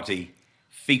terminology,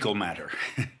 fecal matter.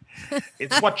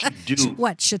 It's what you do.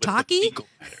 What, shiitake?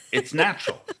 It's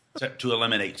natural to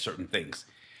eliminate certain things.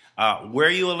 Where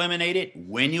you eliminate it,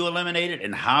 when you eliminate it,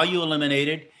 and how you eliminate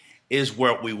it is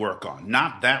what we work on.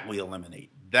 Not that we eliminate.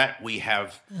 That we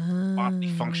have bodily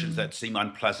functions that seem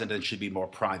unpleasant and should be more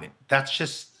private. That's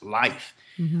just life.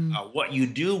 What you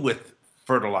do with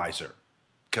fertilizer,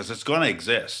 because it's going to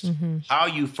exist, how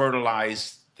you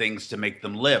fertilize things to make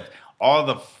them live. All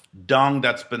the dung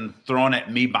that's been thrown at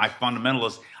me by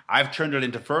fundamentalists, I've turned it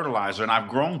into fertilizer and I've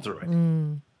grown through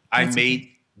it. I made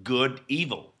good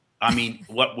evil. I mean,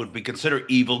 what would be considered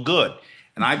evil good.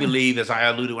 And I believe, as I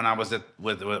alluded when I was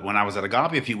at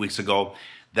Agape a few weeks ago,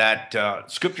 that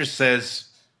Scripture says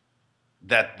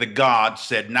that the God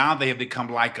said, now they have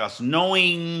become like us,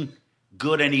 knowing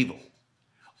good and evil,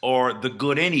 or the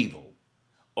good in evil,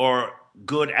 or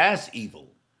good as evil,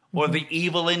 or the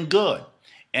evil in good.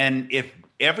 And if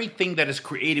everything that is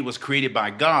created was created by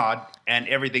God, and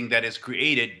everything that is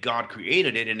created, God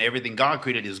created it, and everything God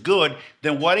created is good,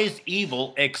 then what is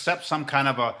evil except some kind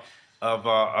of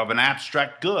an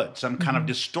abstract good, some kind of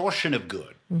distortion of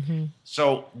good?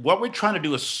 So what we're trying to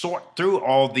do is sort through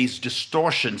all these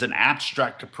distortions and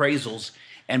abstract appraisals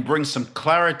and bring some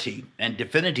clarity and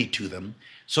divinity to them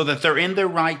so that they're in their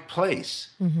right place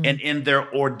and in their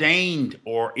ordained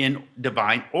or in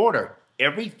divine order.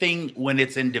 Everything, when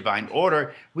it's in divine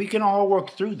order, we can all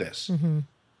work through this.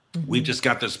 We've just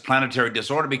got this planetary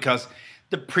disorder because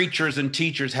the preachers and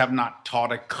teachers have not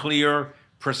taught a clear,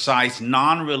 precise,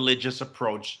 non-religious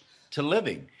approach to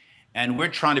living. And we're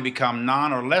trying to become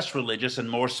non or less religious and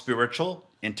more spiritual,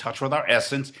 in touch with our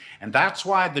essence. And that's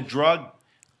why the drug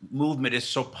movement is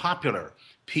so popular.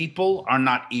 People are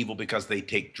not evil because they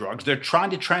take drugs. They're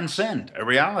trying to transcend a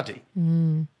reality.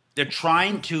 They're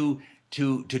trying to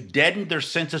deaden their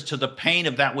senses to the pain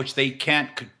of that which they can't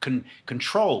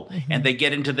control. And they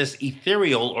get into this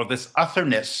ethereal or this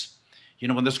otherness. You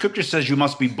know, when the Scripture says you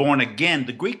must be born again,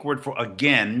 the Greek word for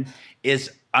again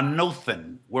is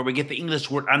anothen, where we get the English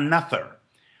word another.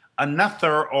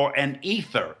 Another or an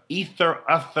ether,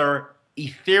 other,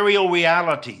 ethereal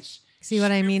realities. See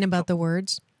what I mean about the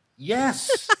words?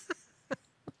 Yes.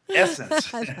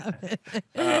 essence. I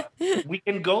love it. We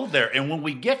can go there. And when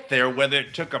we get there, whether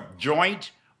it took a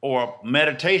joint or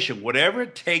meditation, whatever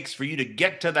it takes for you to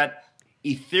get to that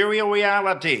ethereal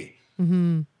reality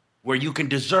where you can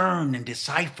discern and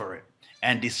decipher it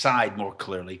and decide more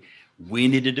clearly, we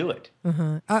need to do it.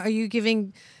 Are you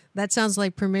giving, that sounds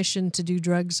like permission to do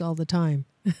drugs all the time.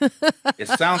 It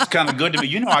sounds kind of good to me.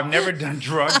 You know, I've never done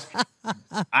drugs.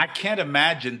 I can't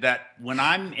imagine that when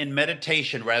I'm in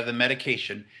meditation rather than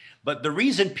medication. But the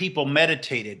reason people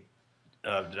meditated,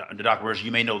 Dr. Marissa,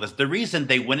 you may know this, the reason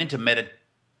they went into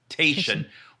meditation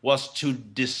was to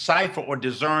decipher or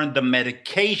discern the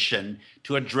medication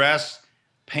to address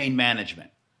pain management.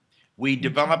 We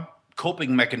develop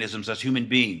coping mechanisms as human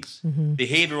beings,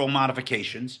 behavioral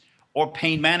modifications, or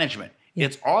pain management.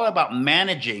 It's all about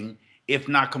managing, if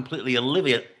not completely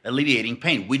alleviating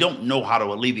pain. We don't know how to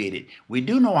alleviate it. We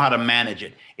do know how to manage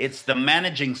it. It's the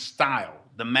managing style,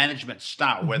 the management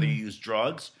style, whether you use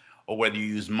drugs or whether you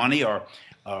use money or,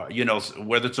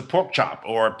 whether it's a pork chop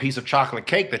or a piece of chocolate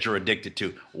cake that you're addicted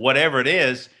to, whatever it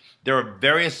is, there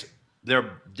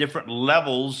are different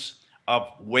levels of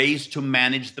ways to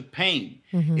manage the pain.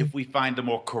 If we find the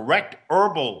more correct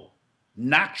herbal,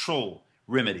 natural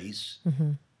remedies,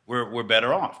 we're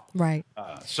better off. Right.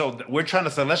 So we're trying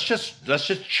to say, let's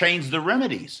just change the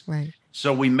remedies. Right.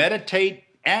 So we meditate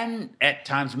and at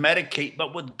times medicate,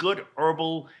 but with good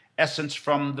herbal essence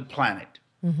from the planet.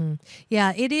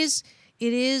 Yeah, it is,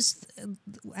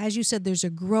 as you said, there's a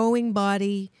growing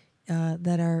body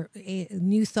that are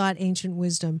new thought, ancient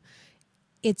wisdom.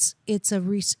 It's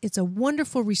a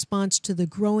wonderful response to the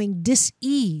growing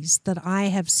dis-ease that I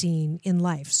have seen in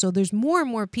life. So there's more and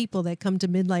more people that come to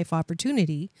midlife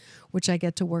opportunity, which I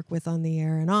get to work with on the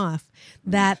air and off,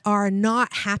 that are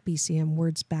not happy. See, I'm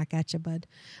words back at you, bud.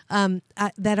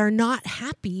 That are not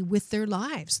happy with their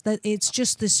lives. That it's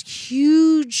just this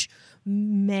huge,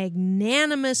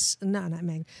 magnanimous,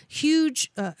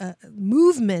 huge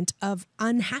movement of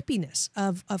unhappiness,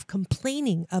 of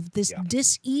complaining, of this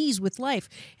dis-ease with life.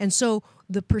 And so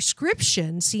the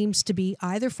prescription seems to be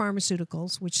either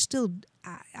pharmaceuticals, which still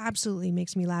absolutely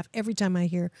makes me laugh every time I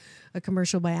hear a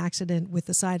commercial by accident with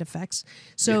the side effects.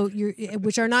 So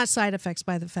which are not side effects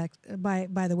by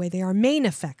the way, they are main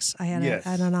effects. I had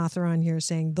an author on here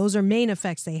saying those are main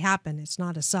effects. They happen. It's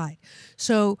not a side.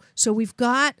 So we've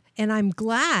got, and I'm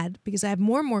glad because I have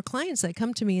more and more clients that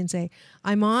come to me and say,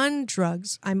 I'm on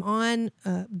drugs. I'm on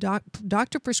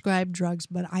doctor prescribed drugs,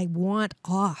 but I want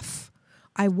off.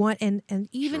 I want, and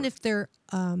even if they're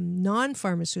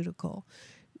non-pharmaceutical,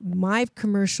 my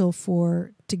commercial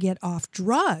to get off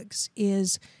drugs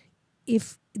is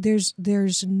if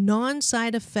there's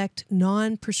non-side effect,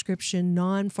 non-prescription,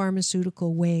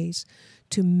 non-pharmaceutical ways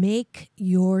to make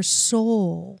your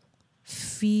soul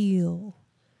feel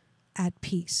at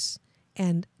peace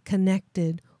and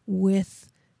connected with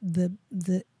the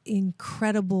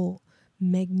incredible,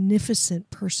 magnificent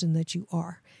person that you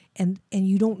are. And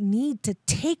you don't need to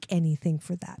take anything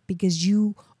for that because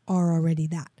you are already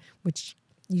that, which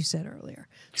you said earlier.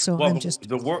 So well, I'm just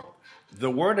the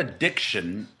word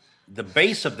addiction, the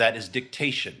base of that is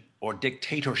dictation or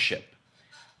dictatorship.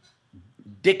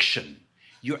 Diction.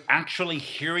 You're actually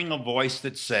hearing a voice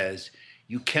that says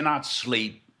you cannot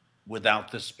sleep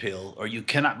without this pill, or you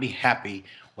cannot be happy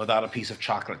without a piece of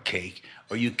chocolate cake,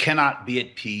 or you cannot be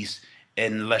at peace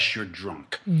unless you're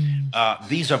drunk.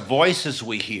 These are voices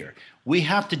we hear. We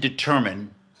have to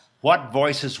determine what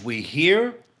voices we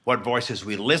hear, what voices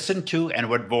we listen to, and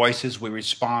what voices we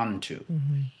respond to.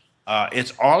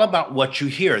 It's all about what you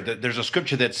hear. There's a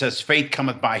scripture that says, faith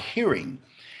cometh by hearing.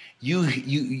 You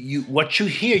what you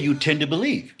hear, you tend to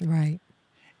believe. Right.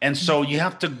 And so you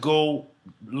have to go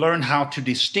learn how to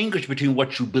distinguish between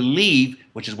what you believe,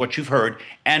 which is what you've heard,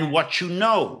 and what you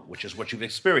know, which is what you've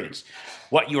experienced.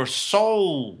 What your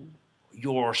soul,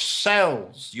 your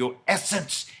cells, your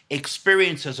essence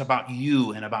experiences about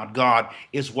you and about God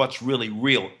is what's really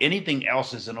real. Anything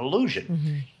else is an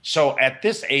illusion. So at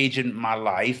this age in my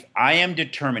life, I am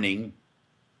determining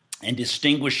and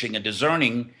distinguishing and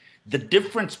discerning the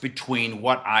difference between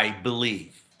what I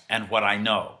believe and what I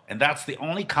know. And that's the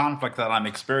only conflict that I'm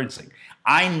experiencing.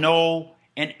 I know,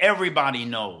 and everybody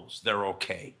knows they're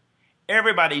okay.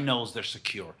 Everybody knows they're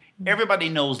secure. Everybody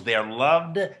knows they're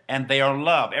loved and they are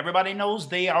loved. Everybody knows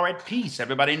they are at peace.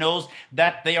 Everybody knows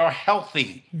that they are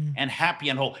healthy and happy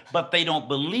and whole, but they don't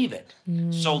believe it.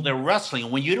 So they're wrestling.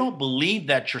 When you don't believe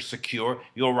that you're secure,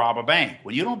 you'll rob a bank.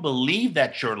 When you don't believe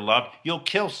that you're loved, you'll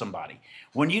kill somebody.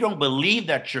 When you don't believe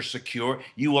that you're secure,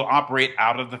 you will operate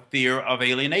out of the fear of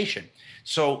alienation.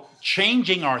 So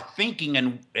changing our thinking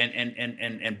and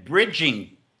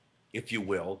bridging, if you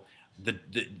will,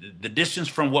 the distance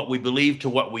from what we believe to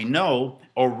what we know,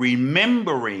 or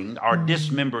remembering our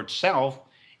dismembered self,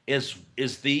 is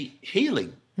the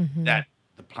healing that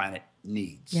the planet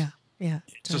needs. Yeah, yeah.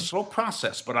 It's a slow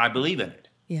process, but I believe in it.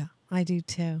 Yeah, I do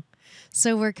too.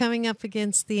 So we're coming up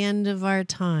against the end of our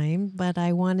time, but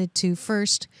I wanted to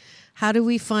first, how do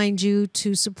we find you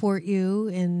to support you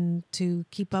and to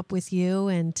keep up with you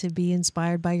and to be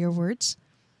inspired by your words?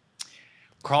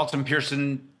 Carlton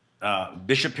Pearson,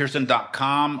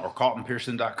 bishoppearson.com or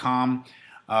carltonpearson.com.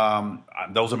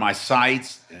 Those are my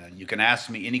sites. You can ask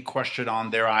me any question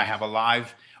on there. I have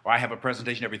a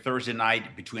presentation every Thursday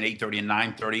night between 8:30 and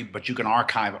 9:30, but you can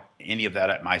archive any of that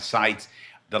at my sites,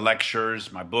 the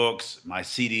lectures, my books, my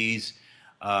CDs.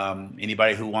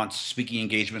 Anybody who wants speaking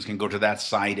engagements can go to that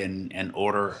site and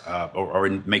order or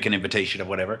make an invitation or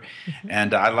whatever.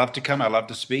 And I love to come. I love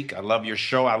to speak. I love your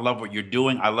show. I love what you're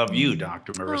doing. I love you,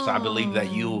 Dr. Marissa. I believe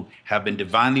that you have been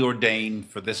divinely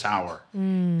ordained for this hour,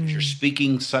 because you're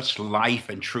speaking such life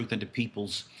and truth into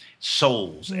people's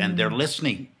souls, and they're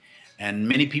listening. And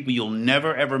many people you'll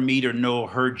never, ever meet or know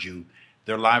heard you.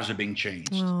 Their lives are being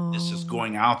changed. This is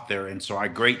going out there. And so I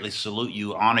greatly salute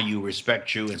you, honor you,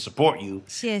 respect you, and support you.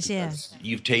 Yes.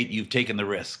 You've taken the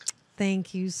risk.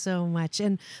 Thank you so much.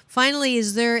 And finally,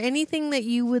 is there anything that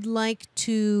you would like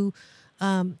to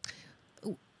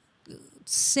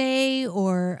say,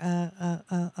 or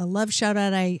a love shout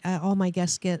out? All my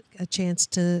guests get a chance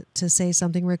to say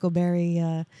something. Rick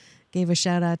O'Barry gave a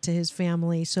shout out to his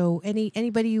family. So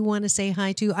anybody you want to say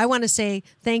hi to? I want to say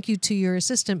thank you to your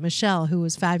assistant, Michelle, who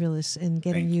was fabulous in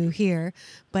getting you here.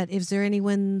 But is there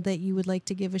anyone that you would like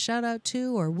to give a shout out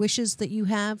to, or wishes that you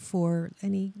have for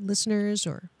any listeners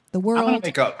or the world?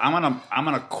 I'm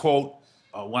gonna quote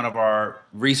one of our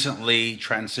recently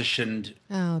transitioned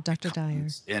Dr. Dyer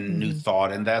in New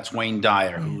Thought, and that's Wayne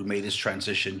Dyer, who made his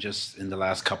transition just in the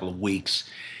last couple of weeks.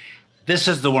 This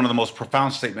is one of the most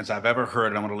profound statements I've ever heard,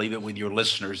 and I'm going to leave it with your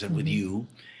listeners and with you,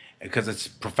 because it's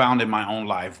profound in my own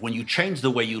life. When you change the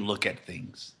way you look at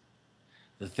things,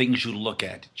 the things you look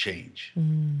at change.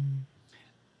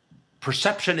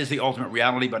 Perception is the ultimate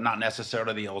reality, but not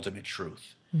necessarily the ultimate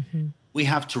truth. We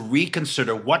have to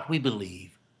reconsider what we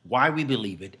believe, why we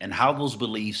believe it, and how those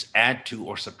beliefs add to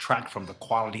or subtract from the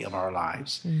quality of our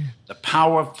lives. The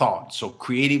power of thought, so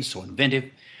creative, so inventive.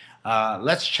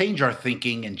 Let's change our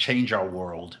thinking and change our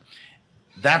world.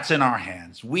 That's in our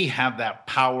hands. We have that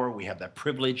power. We have that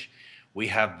privilege. We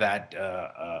have that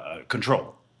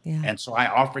control. Yeah. And so I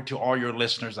offer it to all your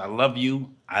listeners. I love you.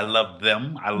 I love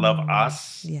them. I love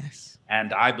us. Yes.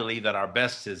 And I believe that our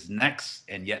best is next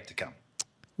and yet to come.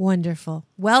 Wonderful.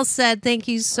 Well said. Thank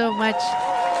you so much.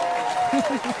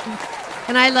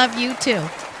 And I love you too.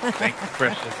 Thank you,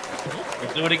 precious.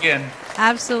 We'll do it again.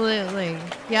 Absolutely.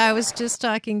 Yeah, I was just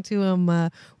talking to him.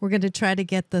 We're going to try to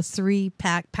get the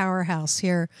 3-pack powerhouse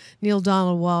here. Neil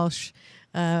Donald Walsh,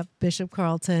 Bishop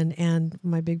Carlton, and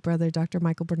my big brother, Dr.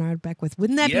 Michael Bernard Beckwith.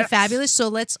 Wouldn't that be fabulous? So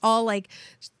let's all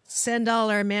send all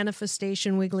our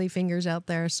manifestation wiggly fingers out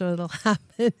there so it'll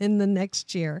happen in the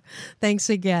next year. Thanks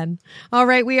again. All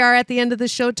right, we are at the end of the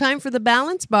show. Time for the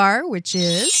Balance Bar, which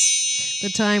is the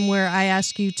time where I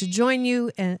ask you to join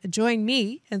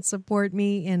me and support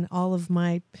me in all of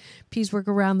my peace work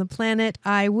around the planet.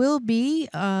 I will be,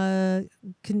 I'm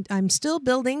still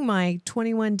building my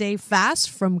 21-day fast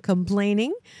from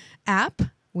complaining app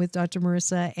with Dr.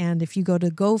 Marissa. And if you go to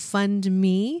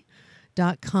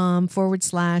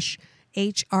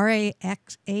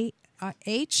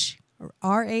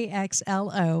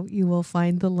GoFundMe.com/HRAXLO, you will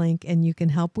find the link and you can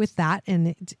help with that. And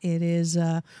it is,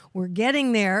 we're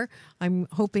getting there. I'm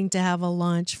hoping to have a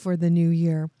launch for the new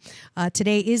year.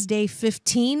 Today is day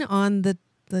 15 on the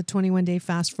 21-day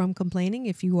fast from complaining.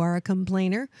 If you are a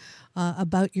complainer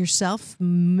about yourself,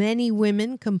 many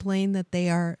women complain that they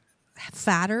are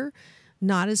fatter,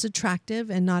 not as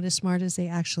attractive, and not as smart as they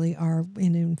actually are.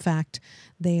 And in fact,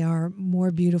 they are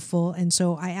more beautiful. And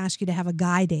so I ask you to have a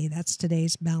guy day. That's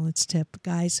today's balance tip.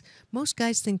 Guys, most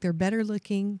guys think they're better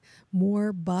looking,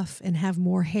 more buff, and have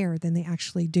more hair than they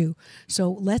actually do.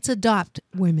 So let's adopt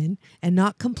women and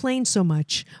not complain so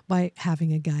much by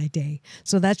having a guy day.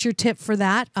 So that's your tip for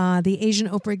that. The Asian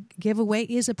Oprah giveaway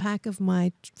is a pack of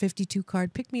my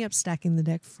 52-card Pick Me Up Stacking the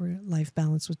Deck for Life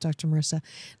Balance with Dr. Marissa.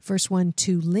 First one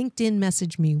to LinkedIn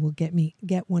message me will get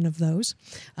one of those.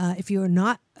 If you are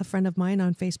not a friend of mine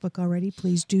on Facebook already,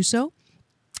 please do so.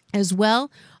 As well,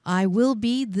 I will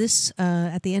be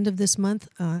at the end of this month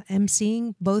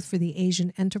emceeing both for the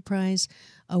Asian Enterprise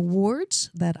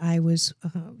awards that I was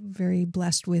very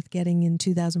blessed with getting in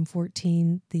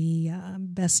 2014, the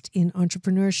Best in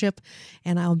Entrepreneurship,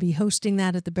 and I'll be hosting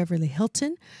that at the Beverly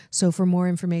Hilton. So for more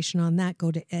information on that,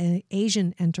 go to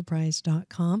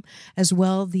asianenterprise.com. As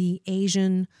well, the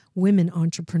Asian Women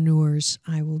Entrepreneurs.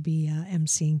 I will be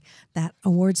emceeing that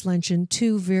awards luncheon.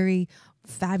 Two very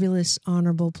fabulous,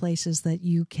 honorable places that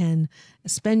you can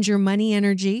spend your money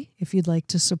energy if you'd like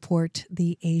to support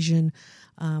the Asian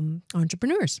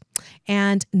entrepreneurs.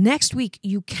 And next week,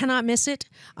 you cannot miss it.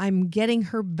 I'm getting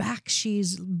her back.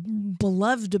 She's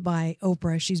beloved by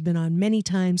Oprah. She's been on many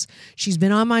times. She's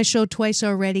been on my show twice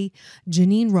already.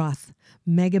 Janine Roth,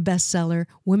 mega bestseller,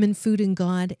 Women, Food, and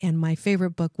God, and my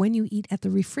favorite book, When You Eat at the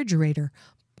Refrigerator,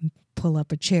 Pull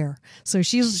Up a Chair. So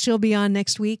she'll be on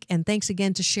next week. And thanks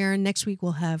again to Sharon. Next week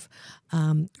we'll have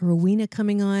Rowena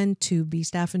coming on to be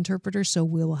staff interpreter. So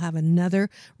we'll have another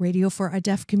radio for our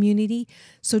deaf community.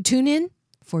 So tune in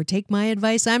for Take My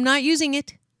Advice. I'm not using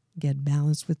it. Get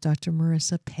balanced with Dr.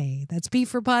 Marissa Pay. That's P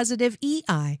for positive,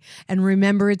 EI. And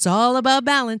remember, it's all about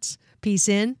balance. Peace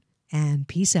in and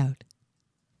peace out.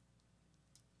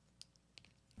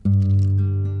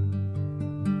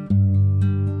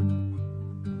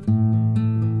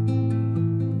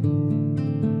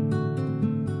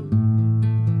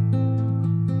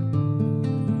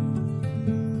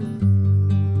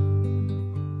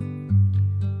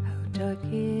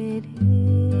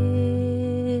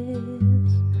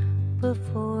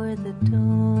 Before the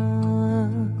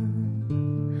dawn,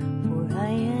 for I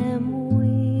am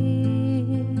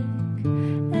weak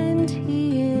and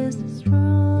he is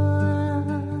strong.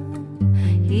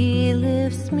 He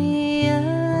lifts me up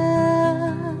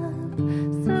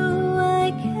so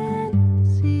I can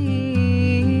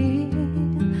see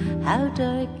how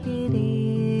dark it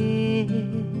is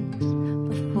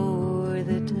before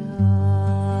the dawn.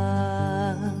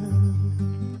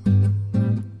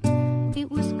 It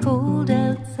was cold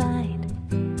outside.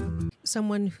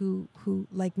 Someone who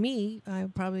like me,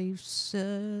 probably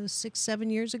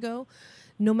 6-7 years ago,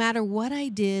 no matter what I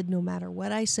did, no matter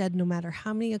what I said, no matter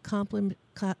how many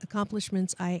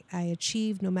accomplishments I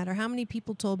achieved, no matter how many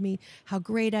people told me how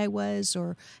great I was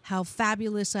or how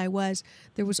fabulous I was,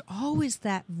 there was always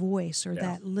that voice or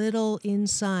that little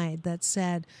inside that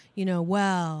said,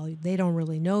 well, they don't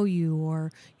really know you,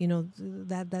 or,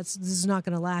 this is not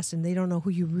going to last, and they don't know who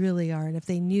you really are. And if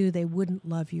they knew, they wouldn't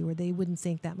love you, or they wouldn't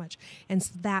think that much. And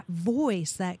that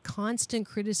voice, that constant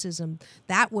criticism,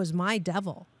 that was my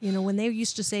devil. When they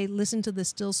used to say, listen to the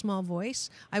still small voice,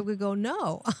 I would go,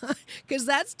 no, because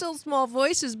that still small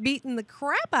voice is beating the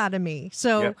crap out of me.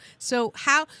 So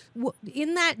how,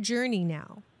 in that journey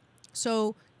now,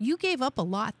 so you gave up a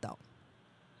lot, though.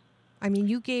 I mean,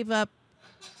 you gave up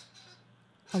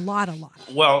a lot.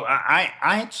 Well, I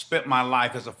had spent my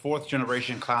life as a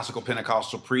fourth-generation classical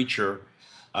Pentecostal preacher,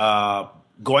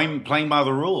 playing by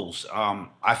the rules.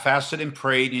 I fasted and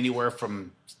prayed anywhere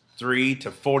from 3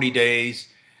 to 40 days.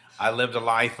 I lived a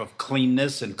life of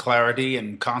cleanness and clarity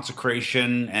and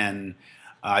consecration, and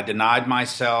I denied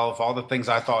myself, all the things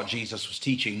I thought Jesus was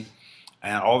teaching,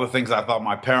 and all the things I thought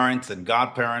my parents and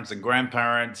godparents and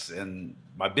grandparents and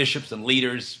my bishops and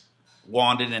leaders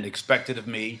wanted and expected of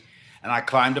me. And I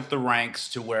climbed up the ranks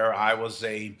to where I was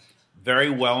a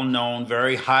very well-known,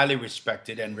 very highly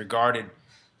respected and regarded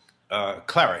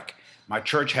cleric. My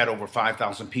church had over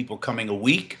 5,000 people coming a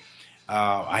week.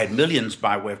 I had millions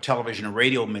by way of television and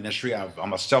radio ministry.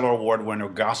 I'm a Stellar Award winner,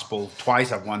 gospel.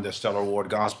 Twice I've won the Stellar Award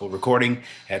gospel recording.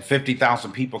 Had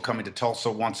 50,000 people coming to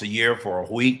Tulsa once a year for a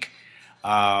week.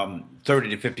 30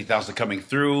 to 50,000 coming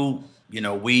through.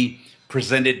 We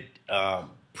presented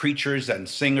preachers and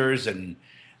singers, and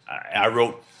I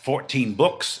wrote 14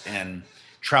 books and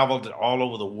traveled all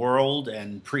over the world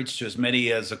and preached to as many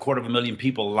as 250,000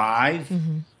 people live.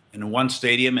 Mm-hmm. In one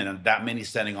stadium and that many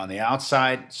standing on the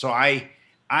outside. So I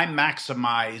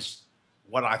maximized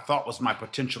what I thought was my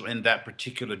potential in that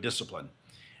particular discipline.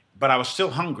 But I was still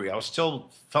hungry. I was still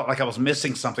felt like I was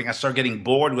missing something. I started getting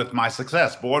bored with my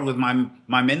success, bored with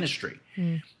my ministry.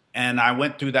 Mm. And I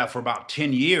went through that for about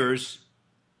 10 years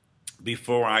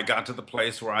before I got to the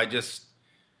place where I just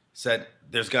said,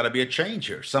 there's got to be a change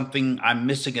here. I'm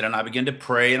missing it. And I began to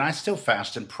pray, and I still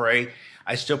fast and pray.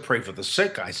 I still pray for the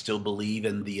sick. I still believe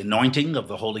in the anointing of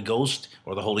the Holy Ghost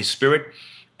or the Holy Spirit,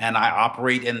 and I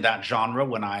operate in that genre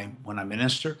when I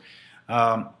minister.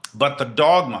 But the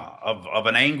dogma of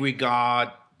an angry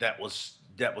God that was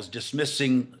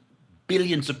dismissing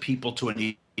billions of people to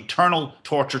an eternal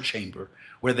torture chamber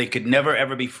where they could never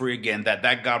ever be free again,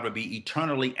 that God would be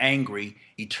eternally angry,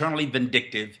 eternally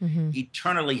vindictive, mm-hmm.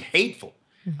 eternally hateful.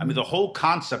 I mean, the whole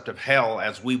concept of hell,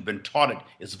 as we've been taught it,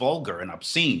 is vulgar and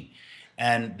obscene,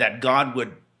 and that God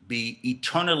would be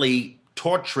eternally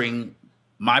torturing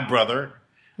my brother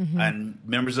and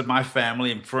members of my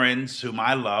family and friends whom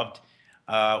I loved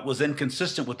was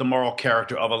inconsistent with the moral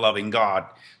character of a loving God.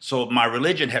 So my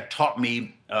religion had taught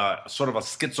me sort of a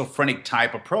schizophrenic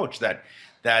type approach that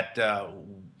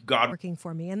God working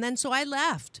for me. And then so I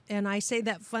left. And I say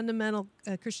that fundamental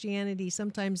Christianity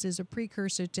sometimes is a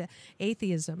precursor to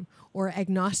atheism or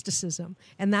agnosticism.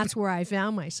 And that's where I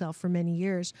found myself for many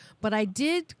years. But I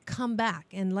did come back.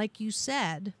 And like you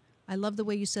said, I love the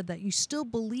way you said that. You still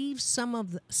believe some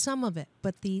of it,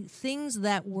 but the things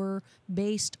that were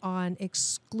based on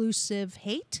exclusive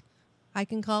hate, I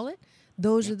can call it,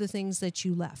 those are the things that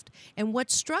you left. And what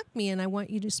struck me, and I want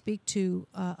you to speak to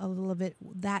a little bit,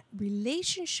 that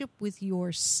relationship with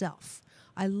yourself.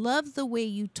 I love the way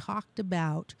you talked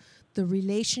about the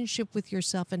relationship with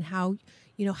yourself and how,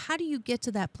 how do you get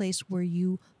to that place where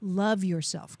you love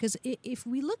yourself? Because if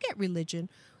we look at religion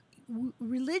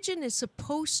is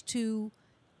supposed to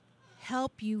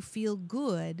help you feel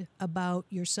good about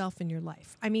yourself and your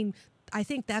life. I mean, I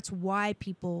think that's why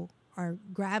people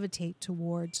gravitate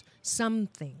towards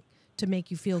something to make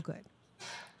you feel good.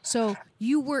 So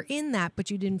you were in that,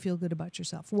 but you didn't feel good about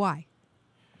yourself. Why?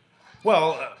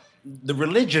 Well, the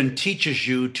religion teaches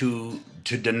you to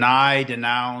deny,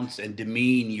 denounce, and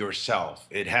demean yourself.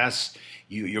 It has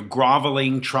you're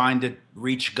groveling, trying to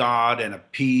reach God and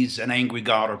appease an angry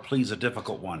God or please a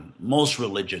difficult one. Most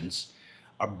religions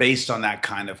are based on that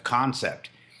kind of concept.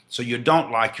 So you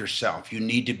don't like yourself. You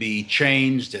need to be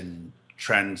changed and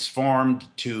transformed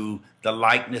to the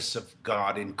likeness of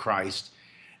God in Christ.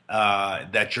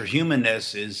 That your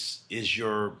humanness is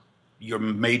your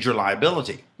major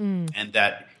liability, and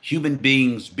that human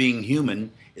beings being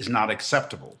human is not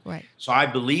acceptable. Right. So I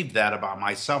believed that about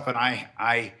myself, and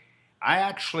I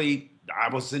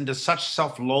was into such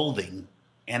self-loathing,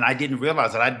 and I didn't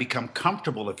realize that I'd become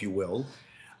comfortable, if you will,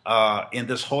 in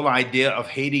this whole idea of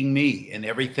hating me, and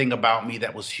everything about me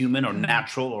that was human or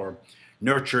natural or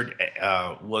nurtured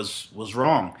was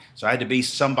wrong. So I had to be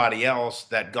somebody else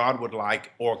that God would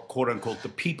like, or quote unquote, the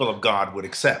people of God would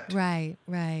accept. Right,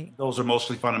 right. Those are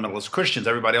mostly fundamentalist Christians.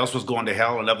 Everybody else was going to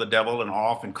hell and of the devil and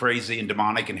off and crazy and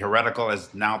demonic and heretical,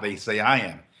 as now they say I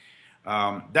am.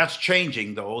 That's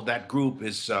changing, though. That group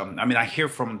is, I hear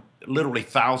from literally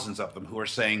thousands of them who are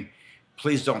saying,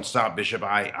 please don't stop, Bishop.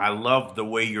 I love the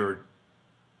way you're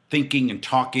thinking and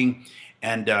talking.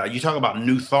 And you talk about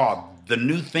new thought. The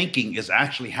new thinking is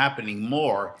actually happening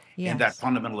more in that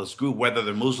fundamentalist group, whether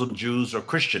they're Muslim, Jews, or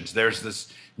Christians. There's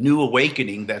this new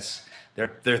awakening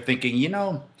they're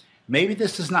thinking, maybe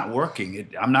this is not working.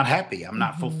 I'm not happy. I'm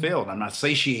not fulfilled. I'm not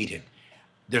satiated.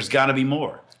 There's got to be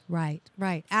more. Right,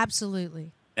 right.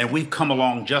 Absolutely. And we've come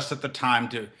along just at the time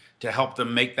to help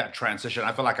them make that transition.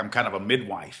 I feel like I'm kind of a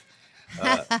midwife,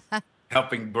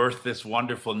 helping birth this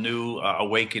wonderful new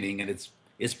awakening, and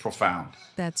it's profound.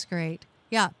 That's great.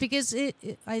 Yeah, because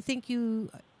I think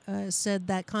you said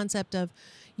that concept of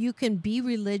you can be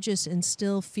religious and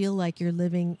still feel like you're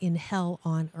living in hell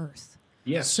on earth.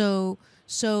 Yes. So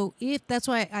if that's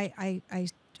why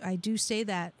I do say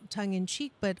that tongue in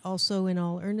cheek, but also in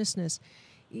all earnestness.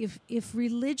 If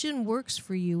religion works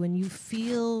for you and you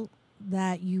feel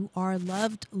that you are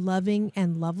loved, loving,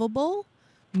 and lovable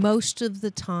most of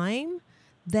the time,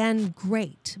 then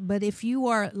great. But if you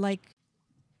are like,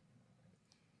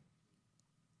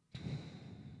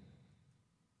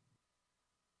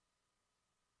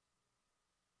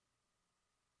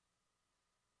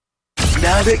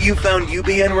 now that you've found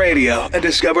UBN Radio and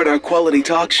discovered our quality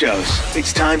talk shows,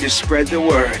 it's time to spread the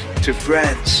word to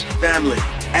friends, family,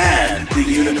 and the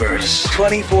universe.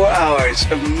 24 hours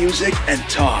of music and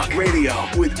talk. Radio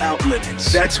without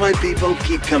limits. That's why people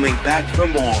keep coming back for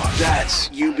more. That's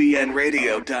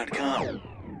ubnradio.com.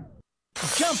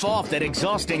 Jump off that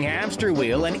exhausting hamster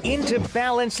wheel and into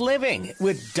balanced living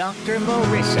with Dr.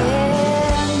 Marissa.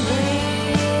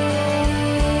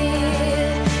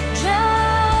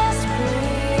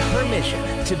 Her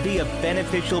mission, to be a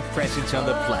beneficial presence on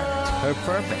the planet. Her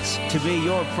purpose, to be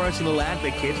your personal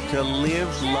advocate to live,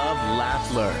 love,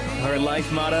 laugh, learn. Her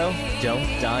life motto, don't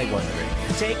die wondering.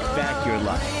 Take back your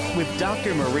life with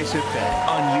Dr. Marissa Fay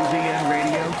on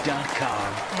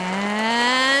ubnradio.com.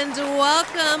 And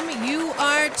welcome. You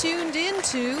are tuned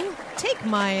into Take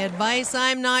My Advice.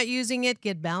 I'm not using it.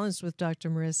 Get balanced with Dr.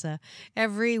 Marissa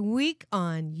every week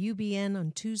on UBN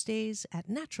on Tuesdays at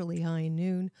naturally high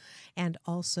noon, and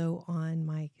also on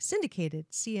my syndicated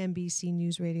CNBC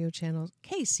News Radio channel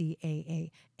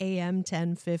KCAA AM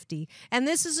 1050. And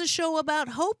this is a show about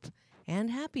hope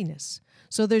and happiness.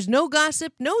 So there's no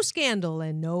gossip, no scandal,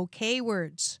 and no K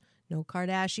words. No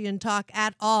Kardashian talk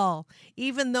at all.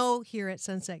 Even though here at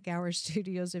Sunset Gower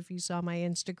Studios, if you saw my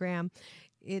Instagram,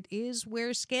 it is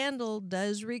where Scandal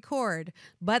does record.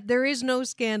 But there is no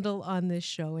scandal on this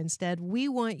show. Instead, we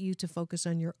want you to focus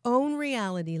on your own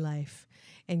reality life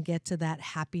and get to that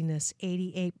happiness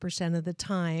 88% of the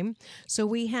time. So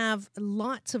we have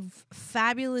lots of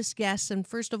fabulous guests. And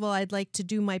first of all, I'd like to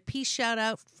do my peace shout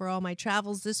out for all my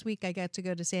travels. This week, I got to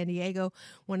go to San Diego.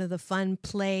 One of the fun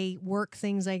play work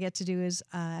things I get to do is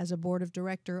as a board of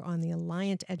director on the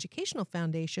Alliant Educational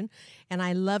Foundation. And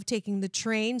I love taking the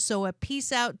train. So a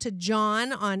peace out to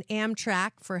John on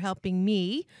Amtrak for helping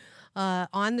me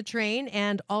on the train.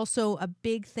 And also a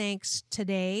big thanks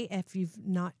today, if you've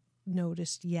not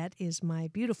noticed yet, is my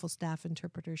beautiful staff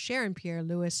interpreter Sharon Pierre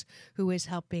Lewis, who is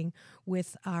helping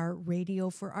with our Radio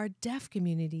for Our Deaf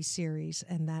Community series,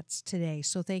 and that's today.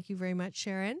 So thank you very much,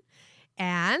 Sharon.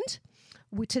 And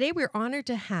today we're honored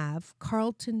to have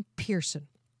Carlton Pearson,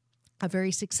 a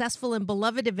very successful and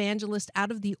beloved evangelist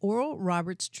out of the Oral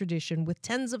Roberts tradition with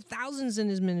tens of thousands in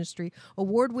his ministry,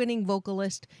 award-winning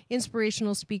vocalist,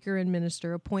 inspirational speaker and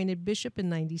minister, appointed bishop in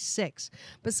 96.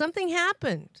 But something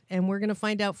happened, and we're going to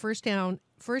find out firsthand.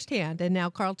 And now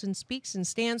Carlton speaks and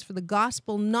stands for the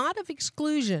gospel, not of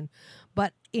exclusion,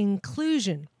 but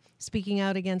inclusion, speaking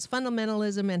out against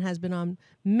fundamentalism, and has been on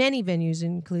many venues,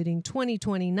 including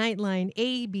 2020, Nightline,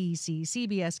 ABC,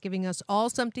 CBS, giving us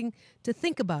all something to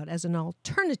think about as an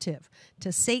alternative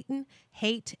to Satan,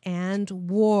 hate, and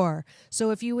war.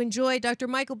 So if you enjoy Dr.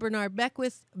 Michael Bernard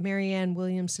Beckwith, Marianne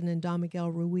Williamson, and Don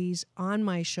Miguel Ruiz on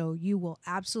my show, you will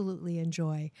absolutely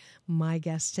enjoy my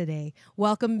guest today.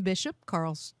 Welcome, Bishop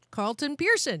Carlton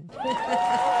Pearson.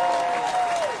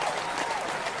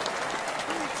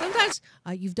 Sometimes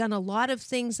you've done a lot of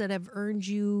things that have earned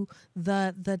you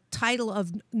the title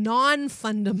of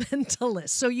non-fundamentalist.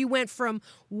 So you went from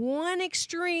one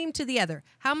extreme to the other.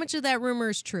 How much of that rumor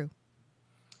is true?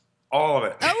 All of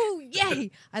it. Oh,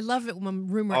 yay. I love it when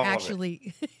rumor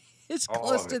actually is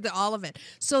close to all of it.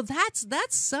 So that's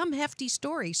some hefty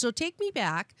story. So take me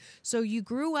back. So you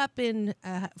grew up in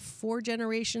 4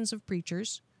 generations of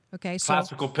preachers. Okay, so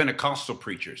classical Pentecostal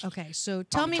preachers. Okay, so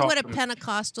tell me what a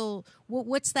Pentecostal,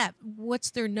 what's that?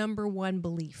 What's their number one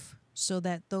belief, so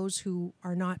that those who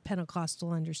are not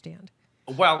Pentecostal understand?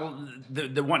 Well, the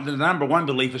number one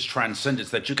belief is transcendence,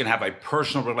 that you can have a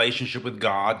personal relationship with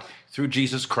God through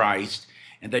Jesus Christ,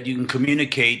 and that you can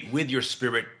communicate with your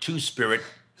spirit to spirit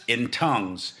in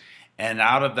tongues. And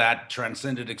out of that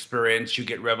transcendent experience, you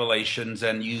get revelations,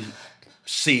 and you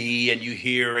see and you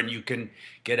hear, and you can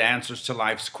get answers to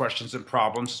life's questions and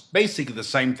problems. Basically the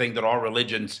same thing that all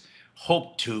religions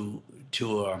hope to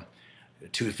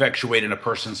effectuate in a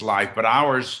person's life. But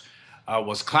ours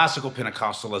was classical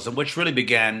Pentecostalism, which really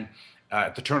began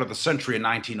at the turn of the century in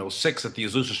 1906 at the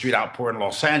Azusa Street outpour in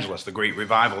Los Angeles, the great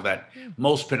revival that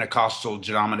most Pentecostal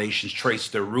denominations trace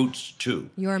their roots to.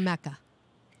 Your Mecca.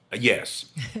 Yes.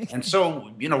 And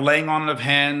so, laying on of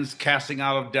hands, casting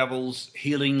out of devils,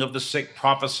 healing of the sick,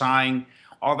 prophesying,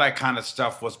 all that kind of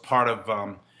stuff was part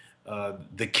of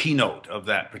the keynote of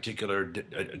that particular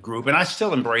group. And I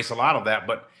still embrace a lot of that.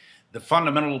 But the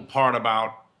fundamental part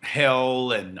about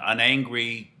hell and an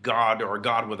angry God, or a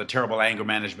God with a terrible anger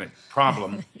management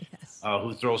problem, Yes.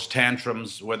 Who throws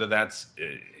tantrums, whether that's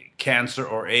cancer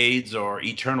or AIDS or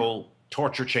eternal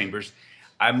torture chambers,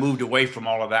 I moved away from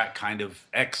all of that kind of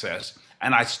excess,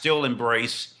 and I still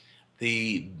embrace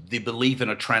the belief in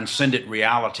a transcendent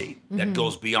reality that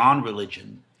goes beyond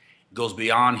religion, goes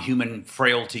beyond human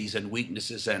frailties and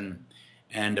weaknesses and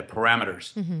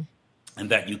parameters, and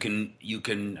that you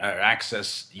can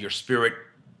access your spirit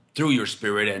through your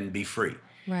spirit and be free.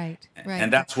 Right.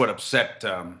 And that's what upset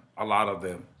a lot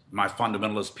of my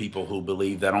fundamentalist people who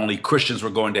believed that only Christians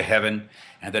were going to heaven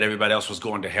and that everybody else was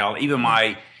going to hell. Even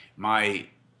my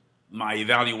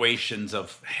evaluations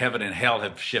of heaven and hell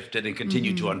have shifted and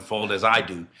continue to unfold as I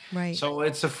do. Right. So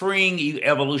it's a freeing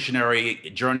evolutionary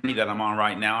journey that I'm on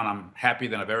right now, and I'm happier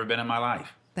than I've ever been in my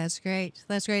life. That's great.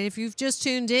 That's great. If you've just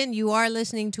tuned in, you are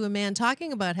listening to a man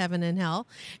talking about heaven and hell,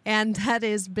 and that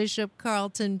is Bishop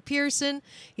Carlton Pearson.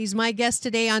 He's my guest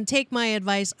today on Take My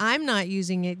Advice. I'm not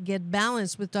using it. Get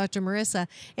Balanced with Dr. Marissa.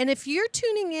 And if you're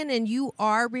tuning in and you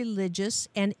are religious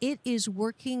and it is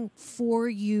working for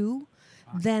you,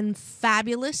 then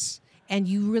fabulous, and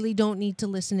you really don't need to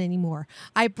listen anymore.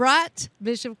 I brought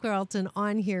Bishop Carlton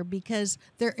on here because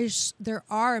there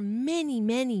are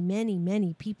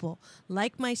many people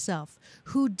like myself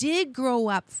who did grow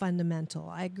up fundamental.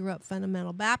 I grew up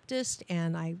fundamental Baptist,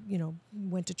 and I,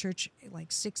 went to church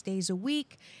like 6 days a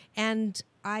week, and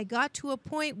I got to a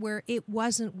point where it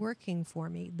wasn't working for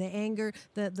me. The anger,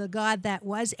 the God that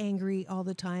was angry all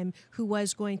the time, who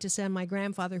was going to send my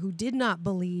grandfather, who did not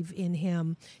believe in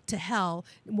him, to hell,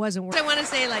 wasn't working. I want to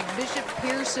say like Bishop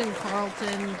Pearson,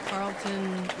 Carlton,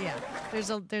 yeah.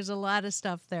 There's a lot of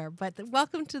stuff there. But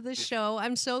welcome to the show.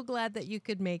 I'm so glad that you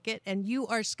could make it. And you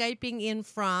are Skyping in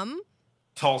from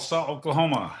Tulsa,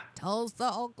 Oklahoma.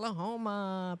 Tulsa,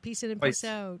 Oklahoma. Peace in and peace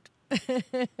out.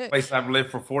 Place I've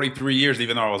lived for 43 years,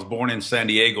 even though I was born in San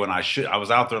Diego, and I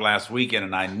was out there last weekend,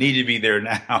 and I need to be there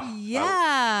now.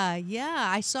 Yeah,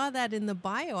 I saw that in the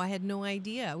bio. I had no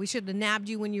idea. We should have nabbed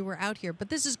you when you were out here, but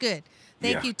this is good.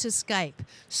 Thank you to Skype.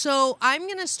 So I'm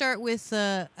going to start with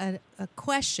a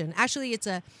question. Actually,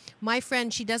 my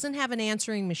friend. She doesn't have an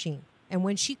answering machine, and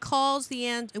when she calls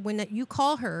when you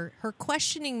call her, her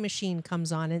questioning machine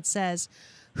comes on. It says,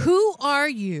 "Who are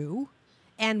you?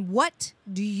 And what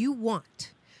do you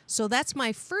want?" So that's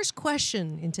my first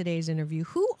question in today's interview.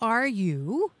 Who are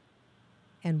you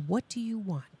and what do you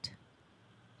want?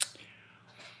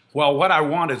 Well, what I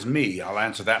want is me. I'll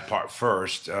answer that part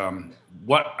first. I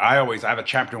have a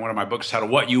chapter in one of my books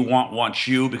titled "What You Want Wants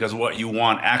You," because what you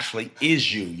want actually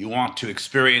is you. You want to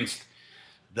experience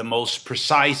the most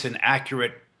precise and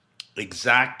accurate,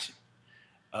 exact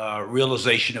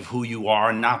realization of who you are,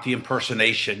 and not the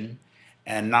impersonation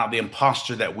and not the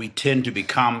imposter that we tend to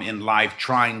become in life,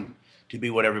 trying to be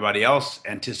what everybody else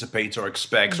anticipates or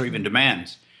expects or even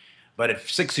demands. But at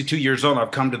 62 years old,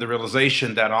 I've come to the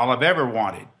realization that all I've ever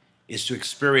wanted is to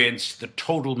experience the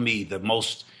total me, the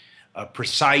most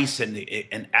precise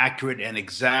and accurate and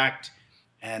exact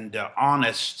and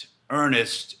honest,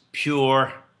 earnest,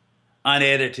 pure,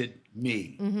 unedited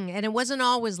me. Mm-hmm. And it wasn't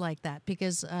always like that,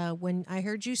 because when I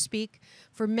heard you speak,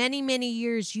 for many, many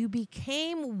years, you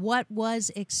became what was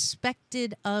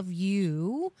expected of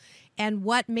you and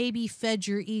what maybe fed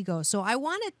your ego. So I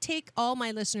want to take all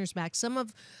my listeners back.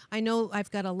 I know I've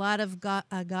got a lot of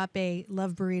Agape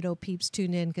Love Burrito peeps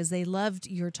tuned in because they loved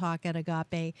your talk at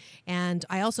Agape. And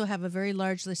I also have a very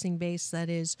large listening base that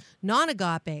is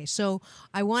non-Agape. So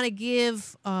I want to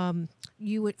give I'm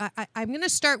going to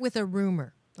start with a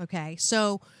rumor. Okay,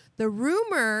 so the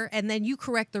rumor, and then you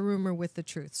correct the rumor with the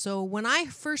truth. So when I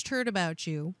first heard about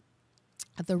you,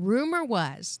 the rumor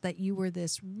was that you were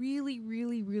this really,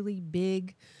 really, really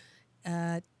big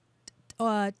TV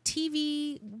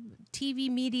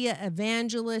media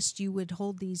evangelist. You would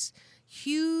hold these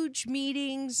huge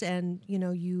meetings, and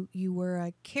you were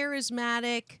a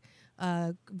charismatic,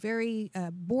 very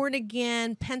born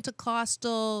again,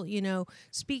 Pentecostal,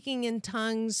 speaking in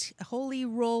tongues, holy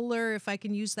roller, if I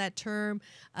can use that term,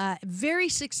 very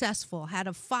successful, had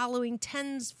a following,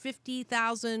 10s,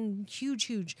 50,000,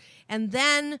 huge. And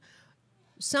then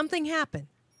something happened,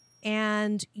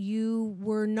 and you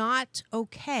were not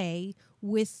okay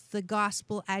with the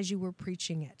gospel as you were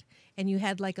preaching it. And you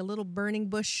had like a little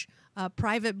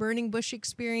private burning bush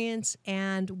experience,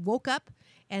 and woke up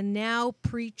and now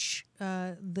preach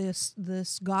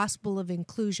this gospel of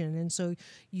inclusion. And so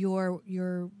your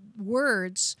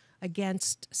words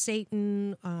against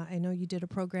Satan, I know you did a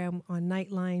program on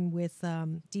Nightline with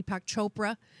Deepak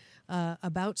Chopra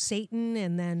about Satan,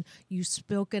 and then you've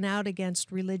spoken out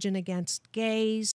against religion against gays.